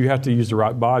 I said, you have to use the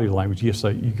right body language.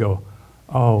 You go,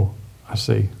 oh, I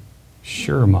see.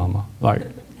 Sure, Mama. Like,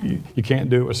 you can't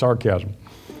do it with sarcasm.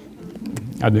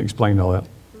 I didn't explain all that.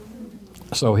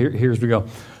 So here's we go.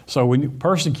 So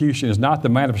persecution is not the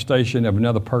manifestation of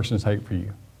another person's hate for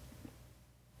you.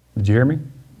 Did you hear me?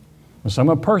 When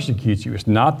someone persecutes you, it's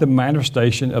not the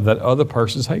manifestation of that other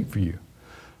person's hate for you.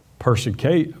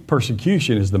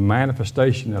 Persecution is the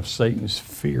manifestation of Satan's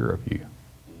fear of you.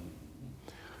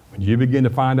 When you begin to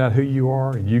find out who you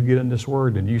are and you get in this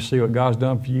Word and you see what God's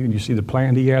done for you and you see the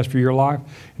plan He has for your life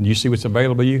and you see what's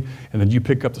available to you, and then you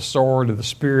pick up the sword of the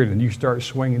Spirit and you start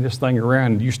swinging this thing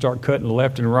around and you start cutting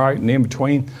left and right and in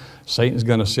between, Satan's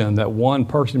going to send that one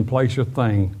person, place, or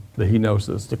thing that he knows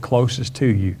that's the closest to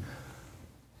you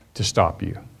to stop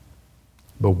you.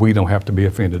 But we don't have to be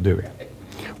offended, do we?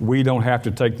 We don't have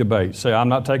to take the bait. Say, I'm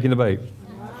not taking the bait.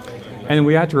 And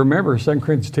we have to remember 2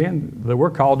 Corinthians 10 that we're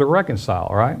called to reconcile,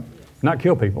 right? Not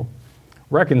kill people.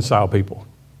 Reconcile people.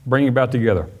 Bring them back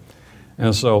together.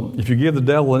 And so if you give the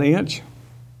devil an inch,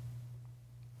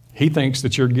 he thinks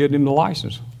that you're giving him the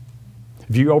license.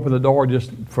 If you open the door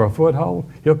just for a foothold,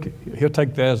 he'll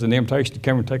take that as an invitation to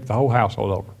come and take the whole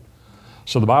household over.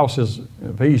 So the Bible says,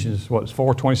 Ephesians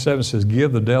 4:27 says,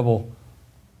 give the devil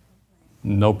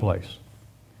no place.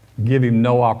 Give him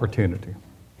no opportunity.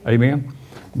 Amen?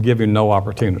 Give him no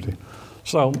opportunity.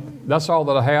 So that's all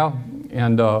that I have.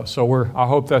 And I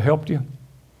hope that helped you.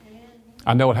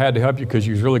 I know it had to help you because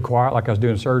you was really quiet like I was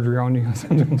doing surgery on you.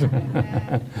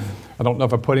 I don't know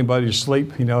if I put anybody to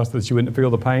sleep, so that you wouldn't feel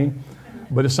the pain.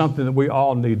 But it's something that we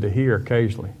all need to hear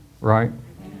occasionally, right?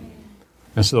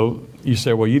 And so you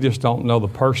say, well, you just don't know the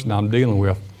person I'm dealing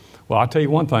with. Well, I'll tell you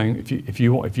one thing. If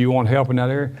you want help in that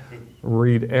area,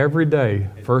 read every day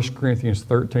 1 Corinthians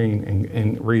 13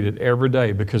 and read it every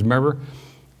day. Because remember,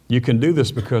 you can do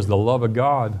this because the love of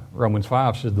God, Romans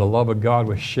 5 says, the love of God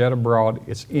was shed abroad.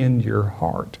 It's in your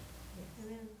heart.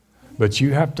 But you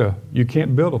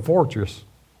can't build a fortress.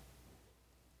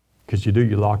 Because you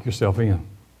lock yourself in.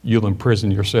 You'll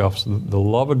imprison yourself. So the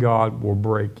love of God will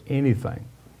break anything.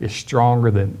 It's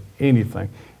stronger than anything.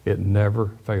 It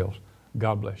never fails.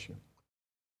 God bless you.